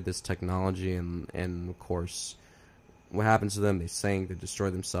engineered this technology, and of course, what happens to them? They sank, they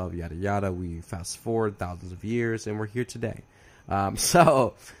destroyed themselves, yada yada. We fast forward thousands of years, and we're here today.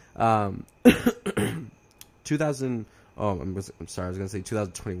 2000. Oh, I'm sorry. I was gonna say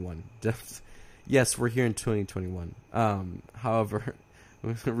 2021. Yes, we're here in 2021. However,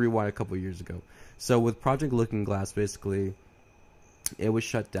 rewind a couple years ago. So with Project Looking Glass, basically, it was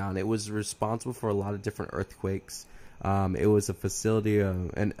shut down. It was responsible for a lot of different earthquakes. It was a facility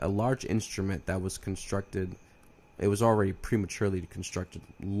and a large instrument that was constructed. It was already prematurely constructed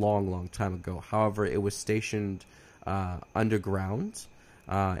long time ago. However, it was stationed underground,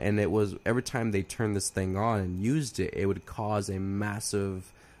 and it was, every time they turned this thing on and used it, it would cause a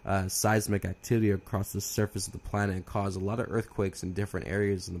massive seismic activity across the surface of the planet and cause a lot of earthquakes in different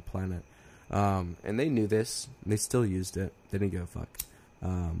areas of the planet. And they knew this. They still used it. They didn't give a fuck.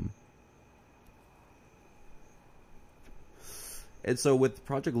 And so with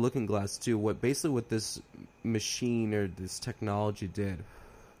Project Looking Glass too, what this machine or this technology did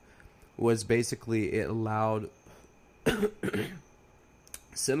was basically it allowed,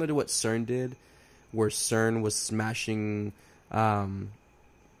 similar to what CERN did, where CERN was smashing,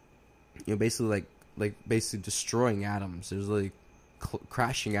 basically basically destroying atoms. It was like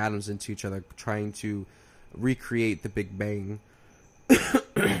crashing atoms into each other, trying to recreate the Big Bang.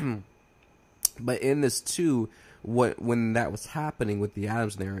 But in this too, when that was happening with the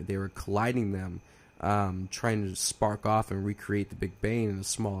atoms, they were colliding them, trying to spark off and recreate the Big Bang in a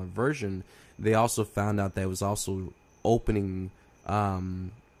smaller version. They also found out that it was also opening, what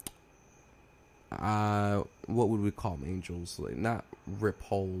would we call them, angels? Like, not rip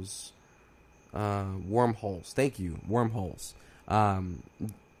holes, wormholes. Thank you, wormholes.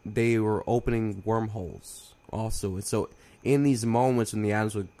 They were opening wormholes also, and so in these moments when the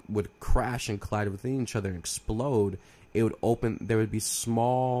atoms would crash and collide within each other and explode, it would open. There would be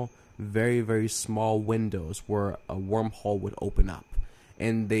small, very, very small windows where a wormhole would open up,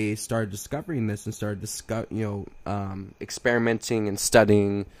 and they started discovering this and started experimenting and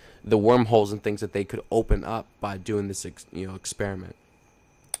studying the wormholes and things that they could open up by doing this experiment.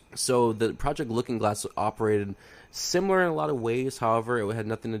 So the Project Looking Glass operated similar in a lot of ways. However, it had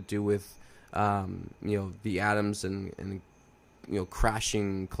nothing to do with the atoms and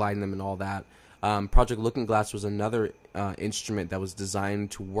crashing, colliding them, and all that. Project Looking Glass was another instrument that was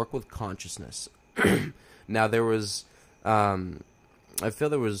designed to work with consciousness. Now there was, I feel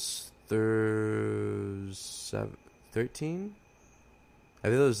there was 13. I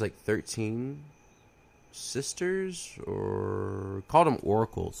feel there was like 13 sisters, or called them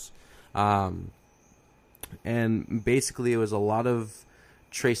oracles, and basically it was a lot of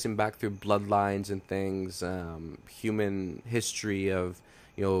tracing back through bloodlines and things, human history of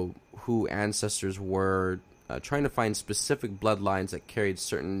who ancestors were, trying to find specific bloodlines that carried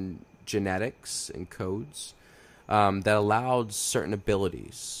certain genetics and codes that allowed certain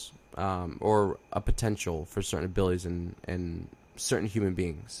abilities, or a potential for certain abilities in certain human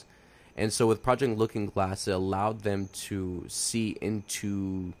beings. And so with Project Looking Glass, it allowed them to see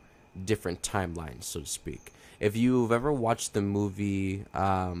into different timelines, so to speak. If you've ever watched the movie,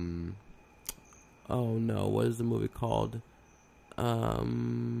 oh no, what is the movie called? It'll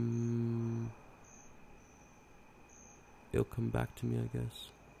come back to me, I guess.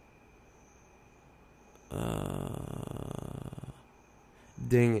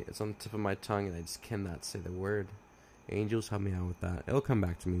 Dang it, it's on the tip of my tongue and I just cannot say the word. Angels, help me out with that. It'll come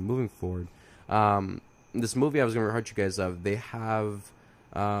back to me. Moving forward, this movie I was going to remind you guys of, they have,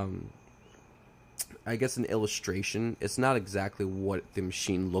 I guess, an illustration. It's not exactly what the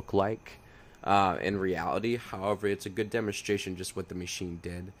machine looked like in reality. However, it's a good demonstration just what the machine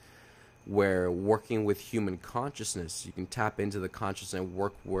did, where working with human consciousness, you can tap into the consciousness and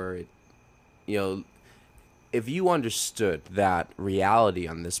work where it, if you understood that reality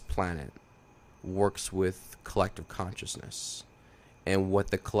on this planet works with collective consciousness, and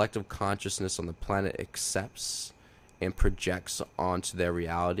what the collective consciousness on the planet accepts and projects onto their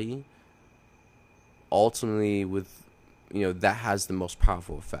reality, ultimately with that has the most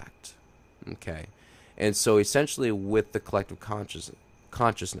powerful effect. Okay, and so essentially with the collective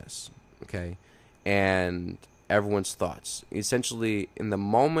consciousness, okay, and everyone's thoughts, essentially in the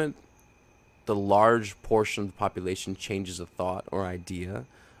moment the large portion of the population changes a thought or idea,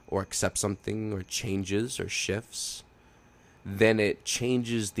 or accepts something, or changes, or shifts, then it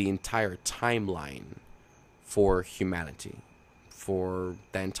changes the entire timeline for humanity, for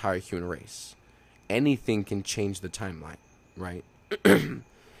the entire human race. Anything can change the timeline, right? And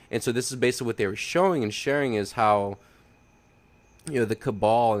so this is basically what they were showing and sharing, is how the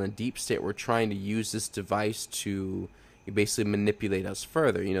cabal and the deep state were trying to use this device to basically manipulate us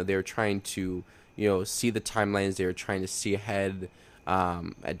further. They were trying to see the timelines. They were trying to see ahead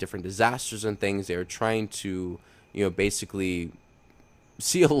at different disasters and things. They were trying to basically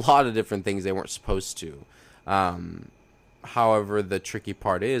see a lot of different things they weren't supposed to. However, the tricky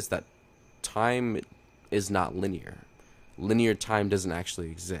part is that time is not linear. Linear time doesn't actually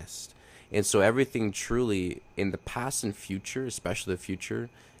exist. And so everything truly in the past and future, especially the future,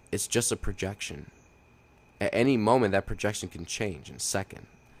 is just a projection. At any moment, that projection can change in a second.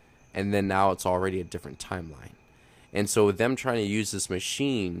 And then now it's already a different timeline. And so with them trying to use this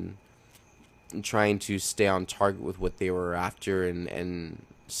machine and trying to stay on target with what they were after and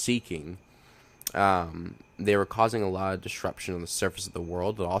seeking, they were causing a lot of disruption on the surface of the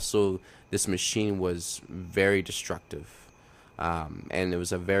world. But also, this machine was very destructive. And it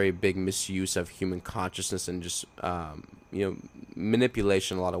was a very big misuse of human consciousness and just,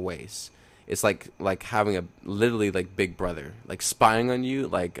 manipulation in a lot of ways. It's like having a literally like Big Brother, like spying on you.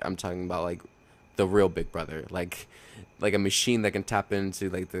 Like I'm talking about like the real Big Brother, like a machine that can tap into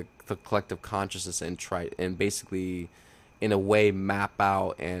like the collective consciousness and try and basically in a way map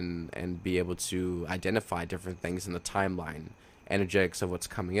out and be able to identify different things in the timeline, energetics of what's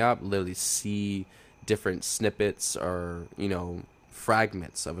coming up, literally see different snippets or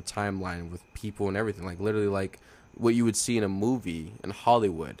fragments of a timeline with people and everything, like literally like what you would see in a movie in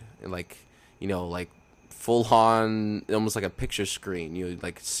Hollywood, and like like full on, almost like a picture screen. You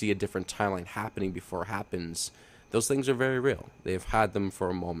like see a different timeline happening before it happens. Those things are very real. They've had them for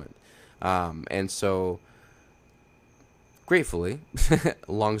a moment, and so gratefully,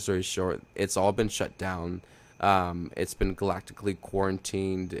 long story short, it's all been shut down. It's been galactically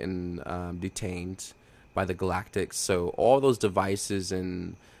quarantined and detained by the galactics. So all those devices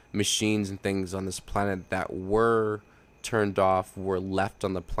and machines and things on this planet that were turned off were left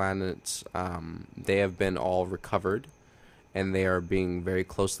on the planet. They have been all recovered, and they are being very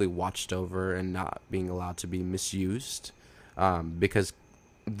closely watched over and not being allowed to be misused, because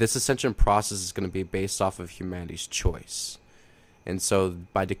this ascension process is going to be based off of humanity's choice. And so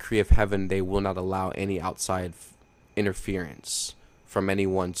by decree of heaven, they will not allow any outside interference from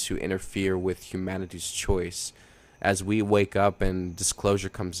anyone to interfere with humanity's choice. As we wake up and disclosure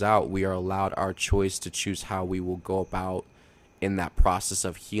comes out, we are allowed our choice to choose how we will go about in that process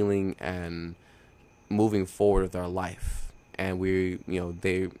of healing and moving forward with our life. And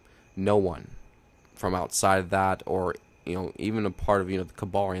no one from outside of that, or even a part of the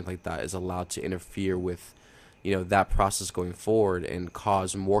cabal or anything like that, is allowed to interfere with that process going forward and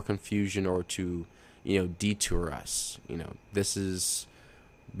cause more confusion or to detour us. This is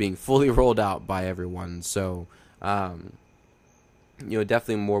being fully rolled out by everyone. So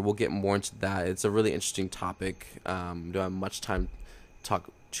definitely more, we'll get more into that. It's a really interesting topic. Don't have much time to talk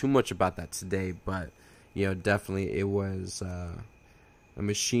too much about that today, but definitely it was a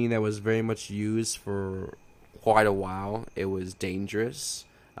machine that was very much used for quite a while. It was dangerous.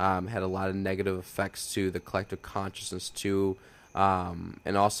 Had a lot of negative effects to the collective consciousness too,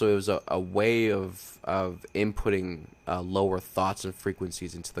 and also it was a way of inputting lower thoughts and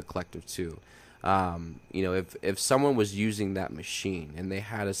frequencies into the collective too. If someone was using that machine and they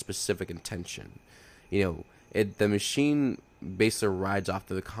had a specific intention, the machine basically rides off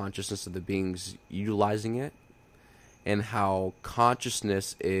the consciousness of the beings utilizing it, and how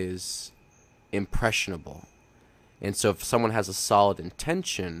consciousness is impressionable. And so if someone has a solid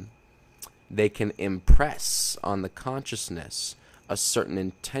intention, they can impress on the consciousness a certain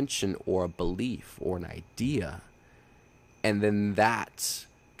intention or a belief or an idea. And then that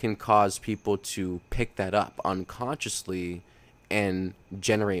can cause people to pick that up unconsciously and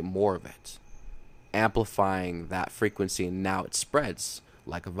generate more of it, amplifying that frequency, and now it spreads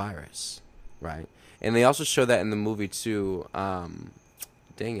like a virus, right? And they also show that in the movie too. Dang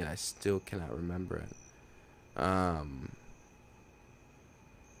it, I still cannot remember it.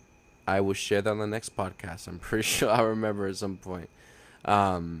 I will share that on the next podcast. I'm pretty sure I'll remember at some point.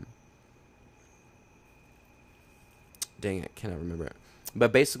 Dang it, cannot remember it.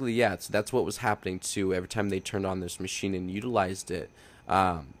 But basically, yeah, that's what was happening too. Every time they turned on this machine and utilized it,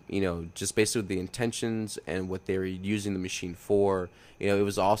 just basically the intentions and what they were using the machine for. It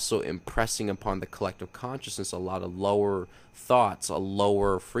was also impressing upon the collective consciousness a lot of lower thoughts,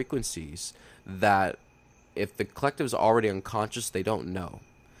 lower frequencies that, if the collective is already unconscious, they don't know.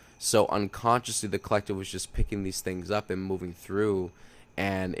 So unconsciously, the collective was just picking these things up and moving through,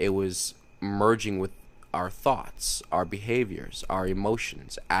 and it was merging with our thoughts, our behaviors, our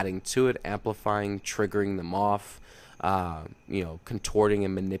emotions, adding to it, amplifying, triggering them off, contorting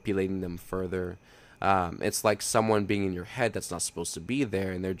and manipulating them further. It's like someone being in your head that's not supposed to be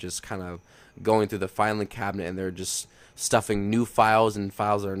there, and they're just kind of going through the filing cabinet, and they're just stuffing new files and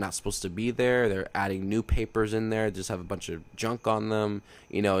files that are not supposed to be there. They're adding new papers in there, just have a bunch of junk on them.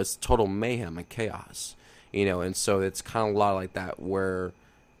 It's total mayhem and chaos. And so it's kind of a lot like that, where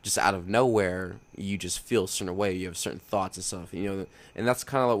just out of nowhere you just feel a certain way, you have certain thoughts and stuff, and that's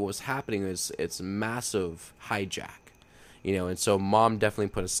kind of like what was happening. Is it's a massive hijack, and so Mom definitely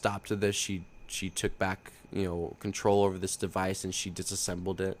put a stop to this. She took back control over this device, and she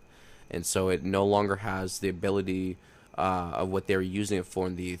disassembled it, and so it no longer has the ability of what they were using it for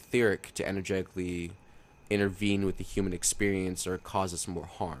in the etheric to energetically intervene with the human experience or cause us more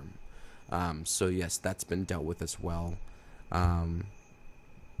harm. So yes, that's been dealt with as well.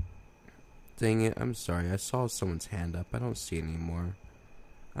 Dang it, I'm sorry. I saw someone's hand up. I don't see it anymore.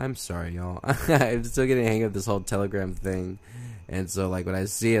 I'm sorry, y'all. I'm still getting a hang of this whole Telegram thing. And so, like, when I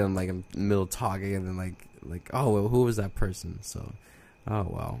see it, I'm, like, in the middle of talking, and then, like, oh, well, who was that person? So, oh,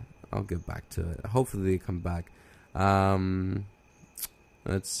 well, I'll get back to it. Hopefully they come back.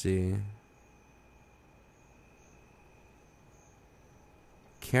 Let's see.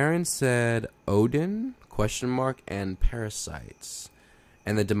 Karen said Odin, question mark, and parasites.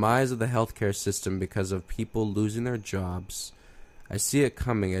 And the demise of the healthcare system because of people losing their jobs. I see it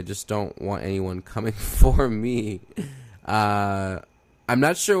coming. I just don't want anyone coming for me. I'm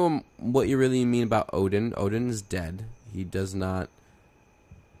not sure what you really mean about Odin. Odin is dead. He does not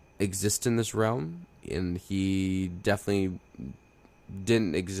exist in this realm. And he definitely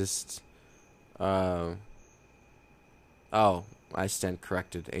didn't exist. Oh, I stand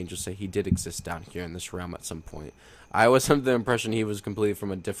corrected. Angels say he did exist down here in this realm at some point. I was under the impression he was completely from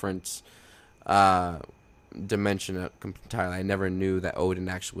a different dimension entirely. I never knew that Odin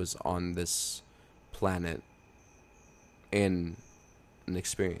actually was on this planet in an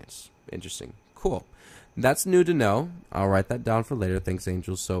experience. Interesting. Cool. That's new to know. I'll write that down for later. Thanks,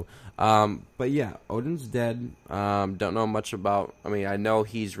 Angels. So, but yeah, Odin's dead. Don't know much about. I mean, I know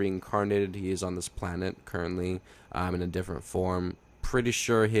he's reincarnated. He is on this planet currently, in a different form. Pretty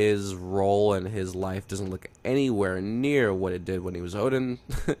sure his role and his life doesn't look anywhere near what it did when he was Odin.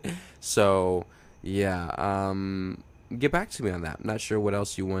 So, yeah. Get back to me on that. I'm not sure what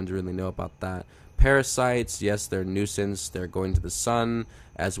else you wanted to really know about that. Parasites, yes, they're a nuisance. They're going to the sun.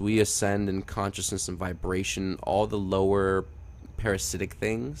 As we ascend in consciousness and vibration, all the lower parasitic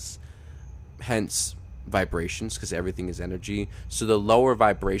things, hence vibrations, because everything is energy. So the lower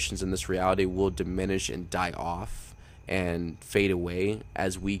vibrations in this reality will diminish and die off and fade away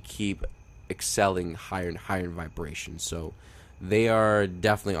as we keep excelling higher and higher in vibration. So they are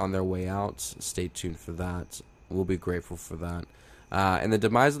definitely on their way out. Stay tuned for that. We'll be grateful for that. And the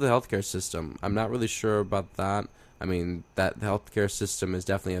demise of the healthcare system, I'm not really sure about that. I mean, that the healthcare system is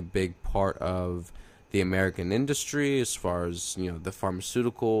definitely a big part of the American industry as far as, the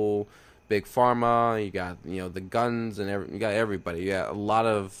pharmaceutical, big pharma, you got, the guns and you got everybody. You got a lot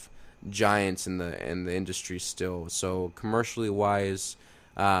of giants in the industry still. So commercially wise,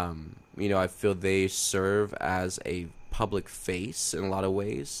 I feel they serve as a public face in a lot of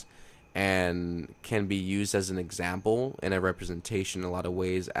ways and can be used as an example and a representation in a lot of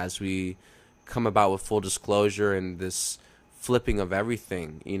ways as we come about with full disclosure and this flipping of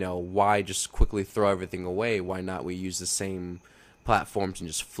everything. Why just quickly throw everything away? Why not we use the same platforms and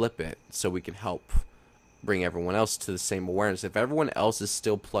just flip it so we can help bring everyone else to the same awareness? If everyone else is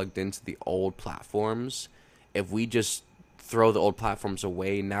still plugged into the old platforms, if we just throw the old platforms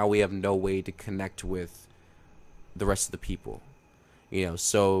away, now we have no way to connect with the rest of the people.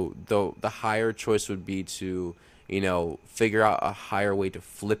 So the higher choice would be to, figure out a higher way to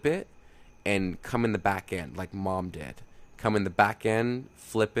flip it and come in the back end like Mom did. Come in the back end,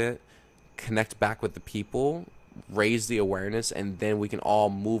 flip it, connect back with the people, raise the awareness, and then we can all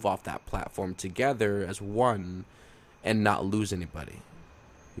move off that platform together as one and not lose anybody,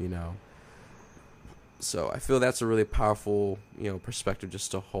 So I feel that's a really powerful, perspective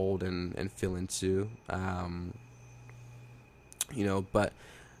just to hold and feel into. But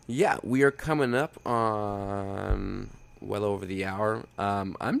yeah, we are coming up on well over the hour.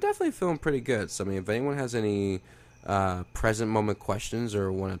 I'm definitely feeling pretty good. So, if anyone has any present moment questions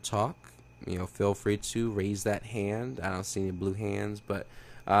or want to talk, feel free to raise that hand. I don't see any blue hands, but,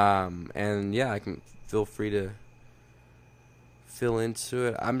 and yeah, I can feel free to fill into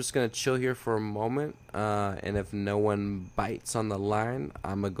it. I'm just going to chill here for a moment. And if no one bites on the line,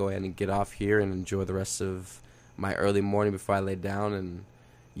 I'm going to go ahead and get off here and enjoy the rest of my early morning before I lay down, and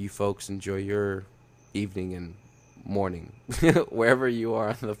you folks enjoy your evening and morning wherever you are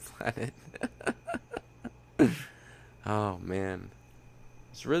on the planet. Oh man,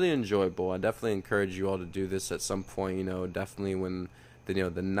 it's really enjoyable. I definitely encourage you all to do this at some point. Definitely when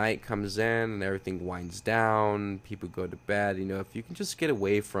the night comes in and everything winds down, people go to bed. If you can just get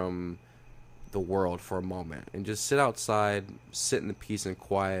away from the world for a moment and just sit outside, sit in the peace and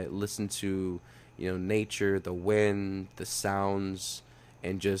quiet, listen to nature, the wind, the sounds,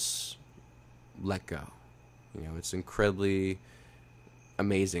 and just let go. It's incredibly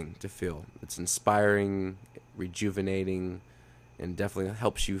amazing to feel. It's inspiring, rejuvenating, and definitely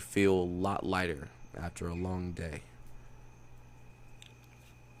helps you feel a lot lighter after a long day.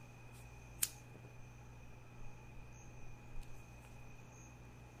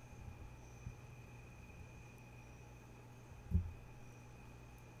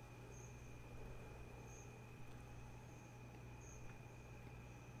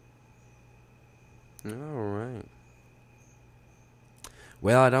 All right.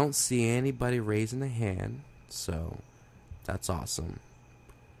 Well, I don't see anybody raising a hand, so that's awesome.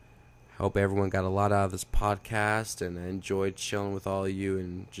 Hope everyone got a lot out of this podcast, and I enjoyed chilling with all of you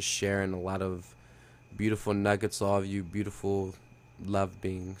and just sharing a lot of beautiful nuggets, all of you beautiful love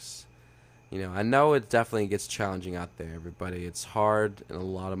beings. I know it definitely gets challenging out there, everybody. It's hard in a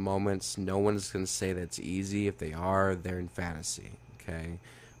lot of moments. No one's going to say that it's easy. If they are, they're in fantasy, okay?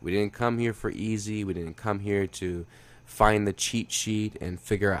 We didn't come here for easy. We didn't come here to find the cheat sheet and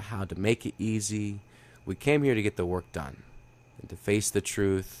figure out how to make it easy. We came here to get the work done and to face the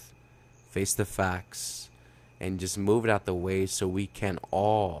truth, face the facts, and just move it out the way so we can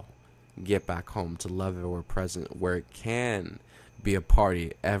all get back home to love everywhere present, where it can be a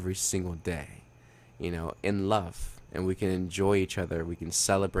party every single day, in love, and we can enjoy each other, we can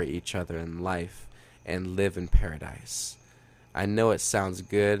celebrate each other in life and live in paradise. I know it sounds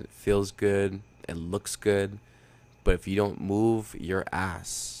good, feels good, it looks good, but if you don't move your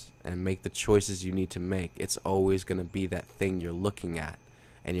ass and make the choices you need to make, it's always going to be that thing you're looking at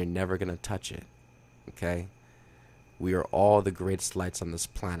and you're never going to touch it, okay? We are all the greatest lights on this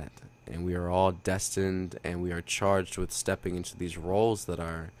planet, and we are all destined, and we are charged with stepping into these roles that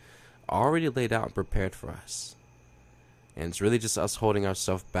are already laid out and prepared for us. And it's really just us holding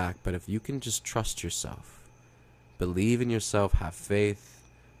ourselves back. But if you can just trust yourself, believe in yourself, have faith,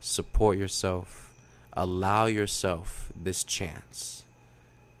 support yourself, allow yourself this chance.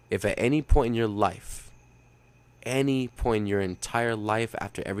 If at any point in your life, any point in your entire life,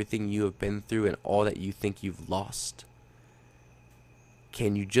 after everything you have been through and all that you think you've lost,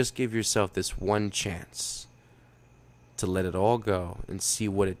 can you just give yourself this one chance to let it all go and see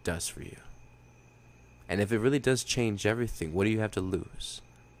what it does for you? And if it really does change everything, what do you have to lose?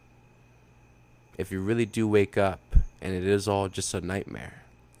 If you really do wake up and it is all just a nightmare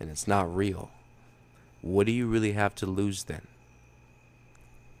and it's not real, what do you really have to lose then?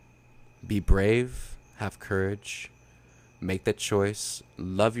 Be brave, have courage, make that choice,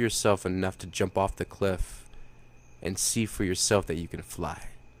 love yourself enough to jump off the cliff and see for yourself that you can fly.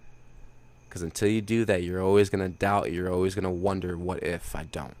 Because until you do that, you're always going to doubt, you're always going to wonder, what if I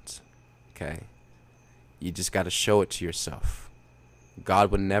don't? Okay? You just got to show it to yourself.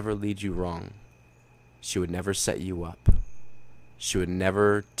 God would never lead you wrong. She would never set you up. She would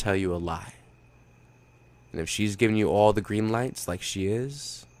never tell you a lie. And if she's giving you all the green lights like she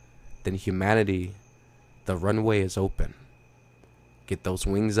is, then humanity, the runway is open. Get those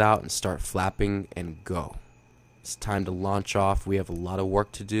wings out and start flapping and go. It's time to launch off. We have a lot of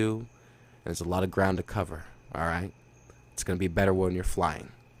work to do, and there's a lot of ground to cover, all right? It's going to be better when you're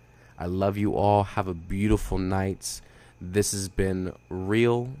flying. I love you all. Have a beautiful night. This has been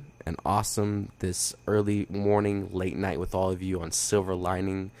real and awesome this early morning, late night with all of you on Silver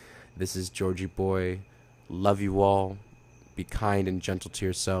Lining. This is Georgie Boy. Love you all. Be kind and gentle to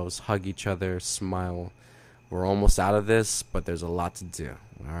yourselves. Hug each other. Smile. We're almost out of this, but there's a lot to do,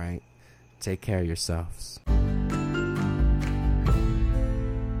 all right? Take care of yourselves.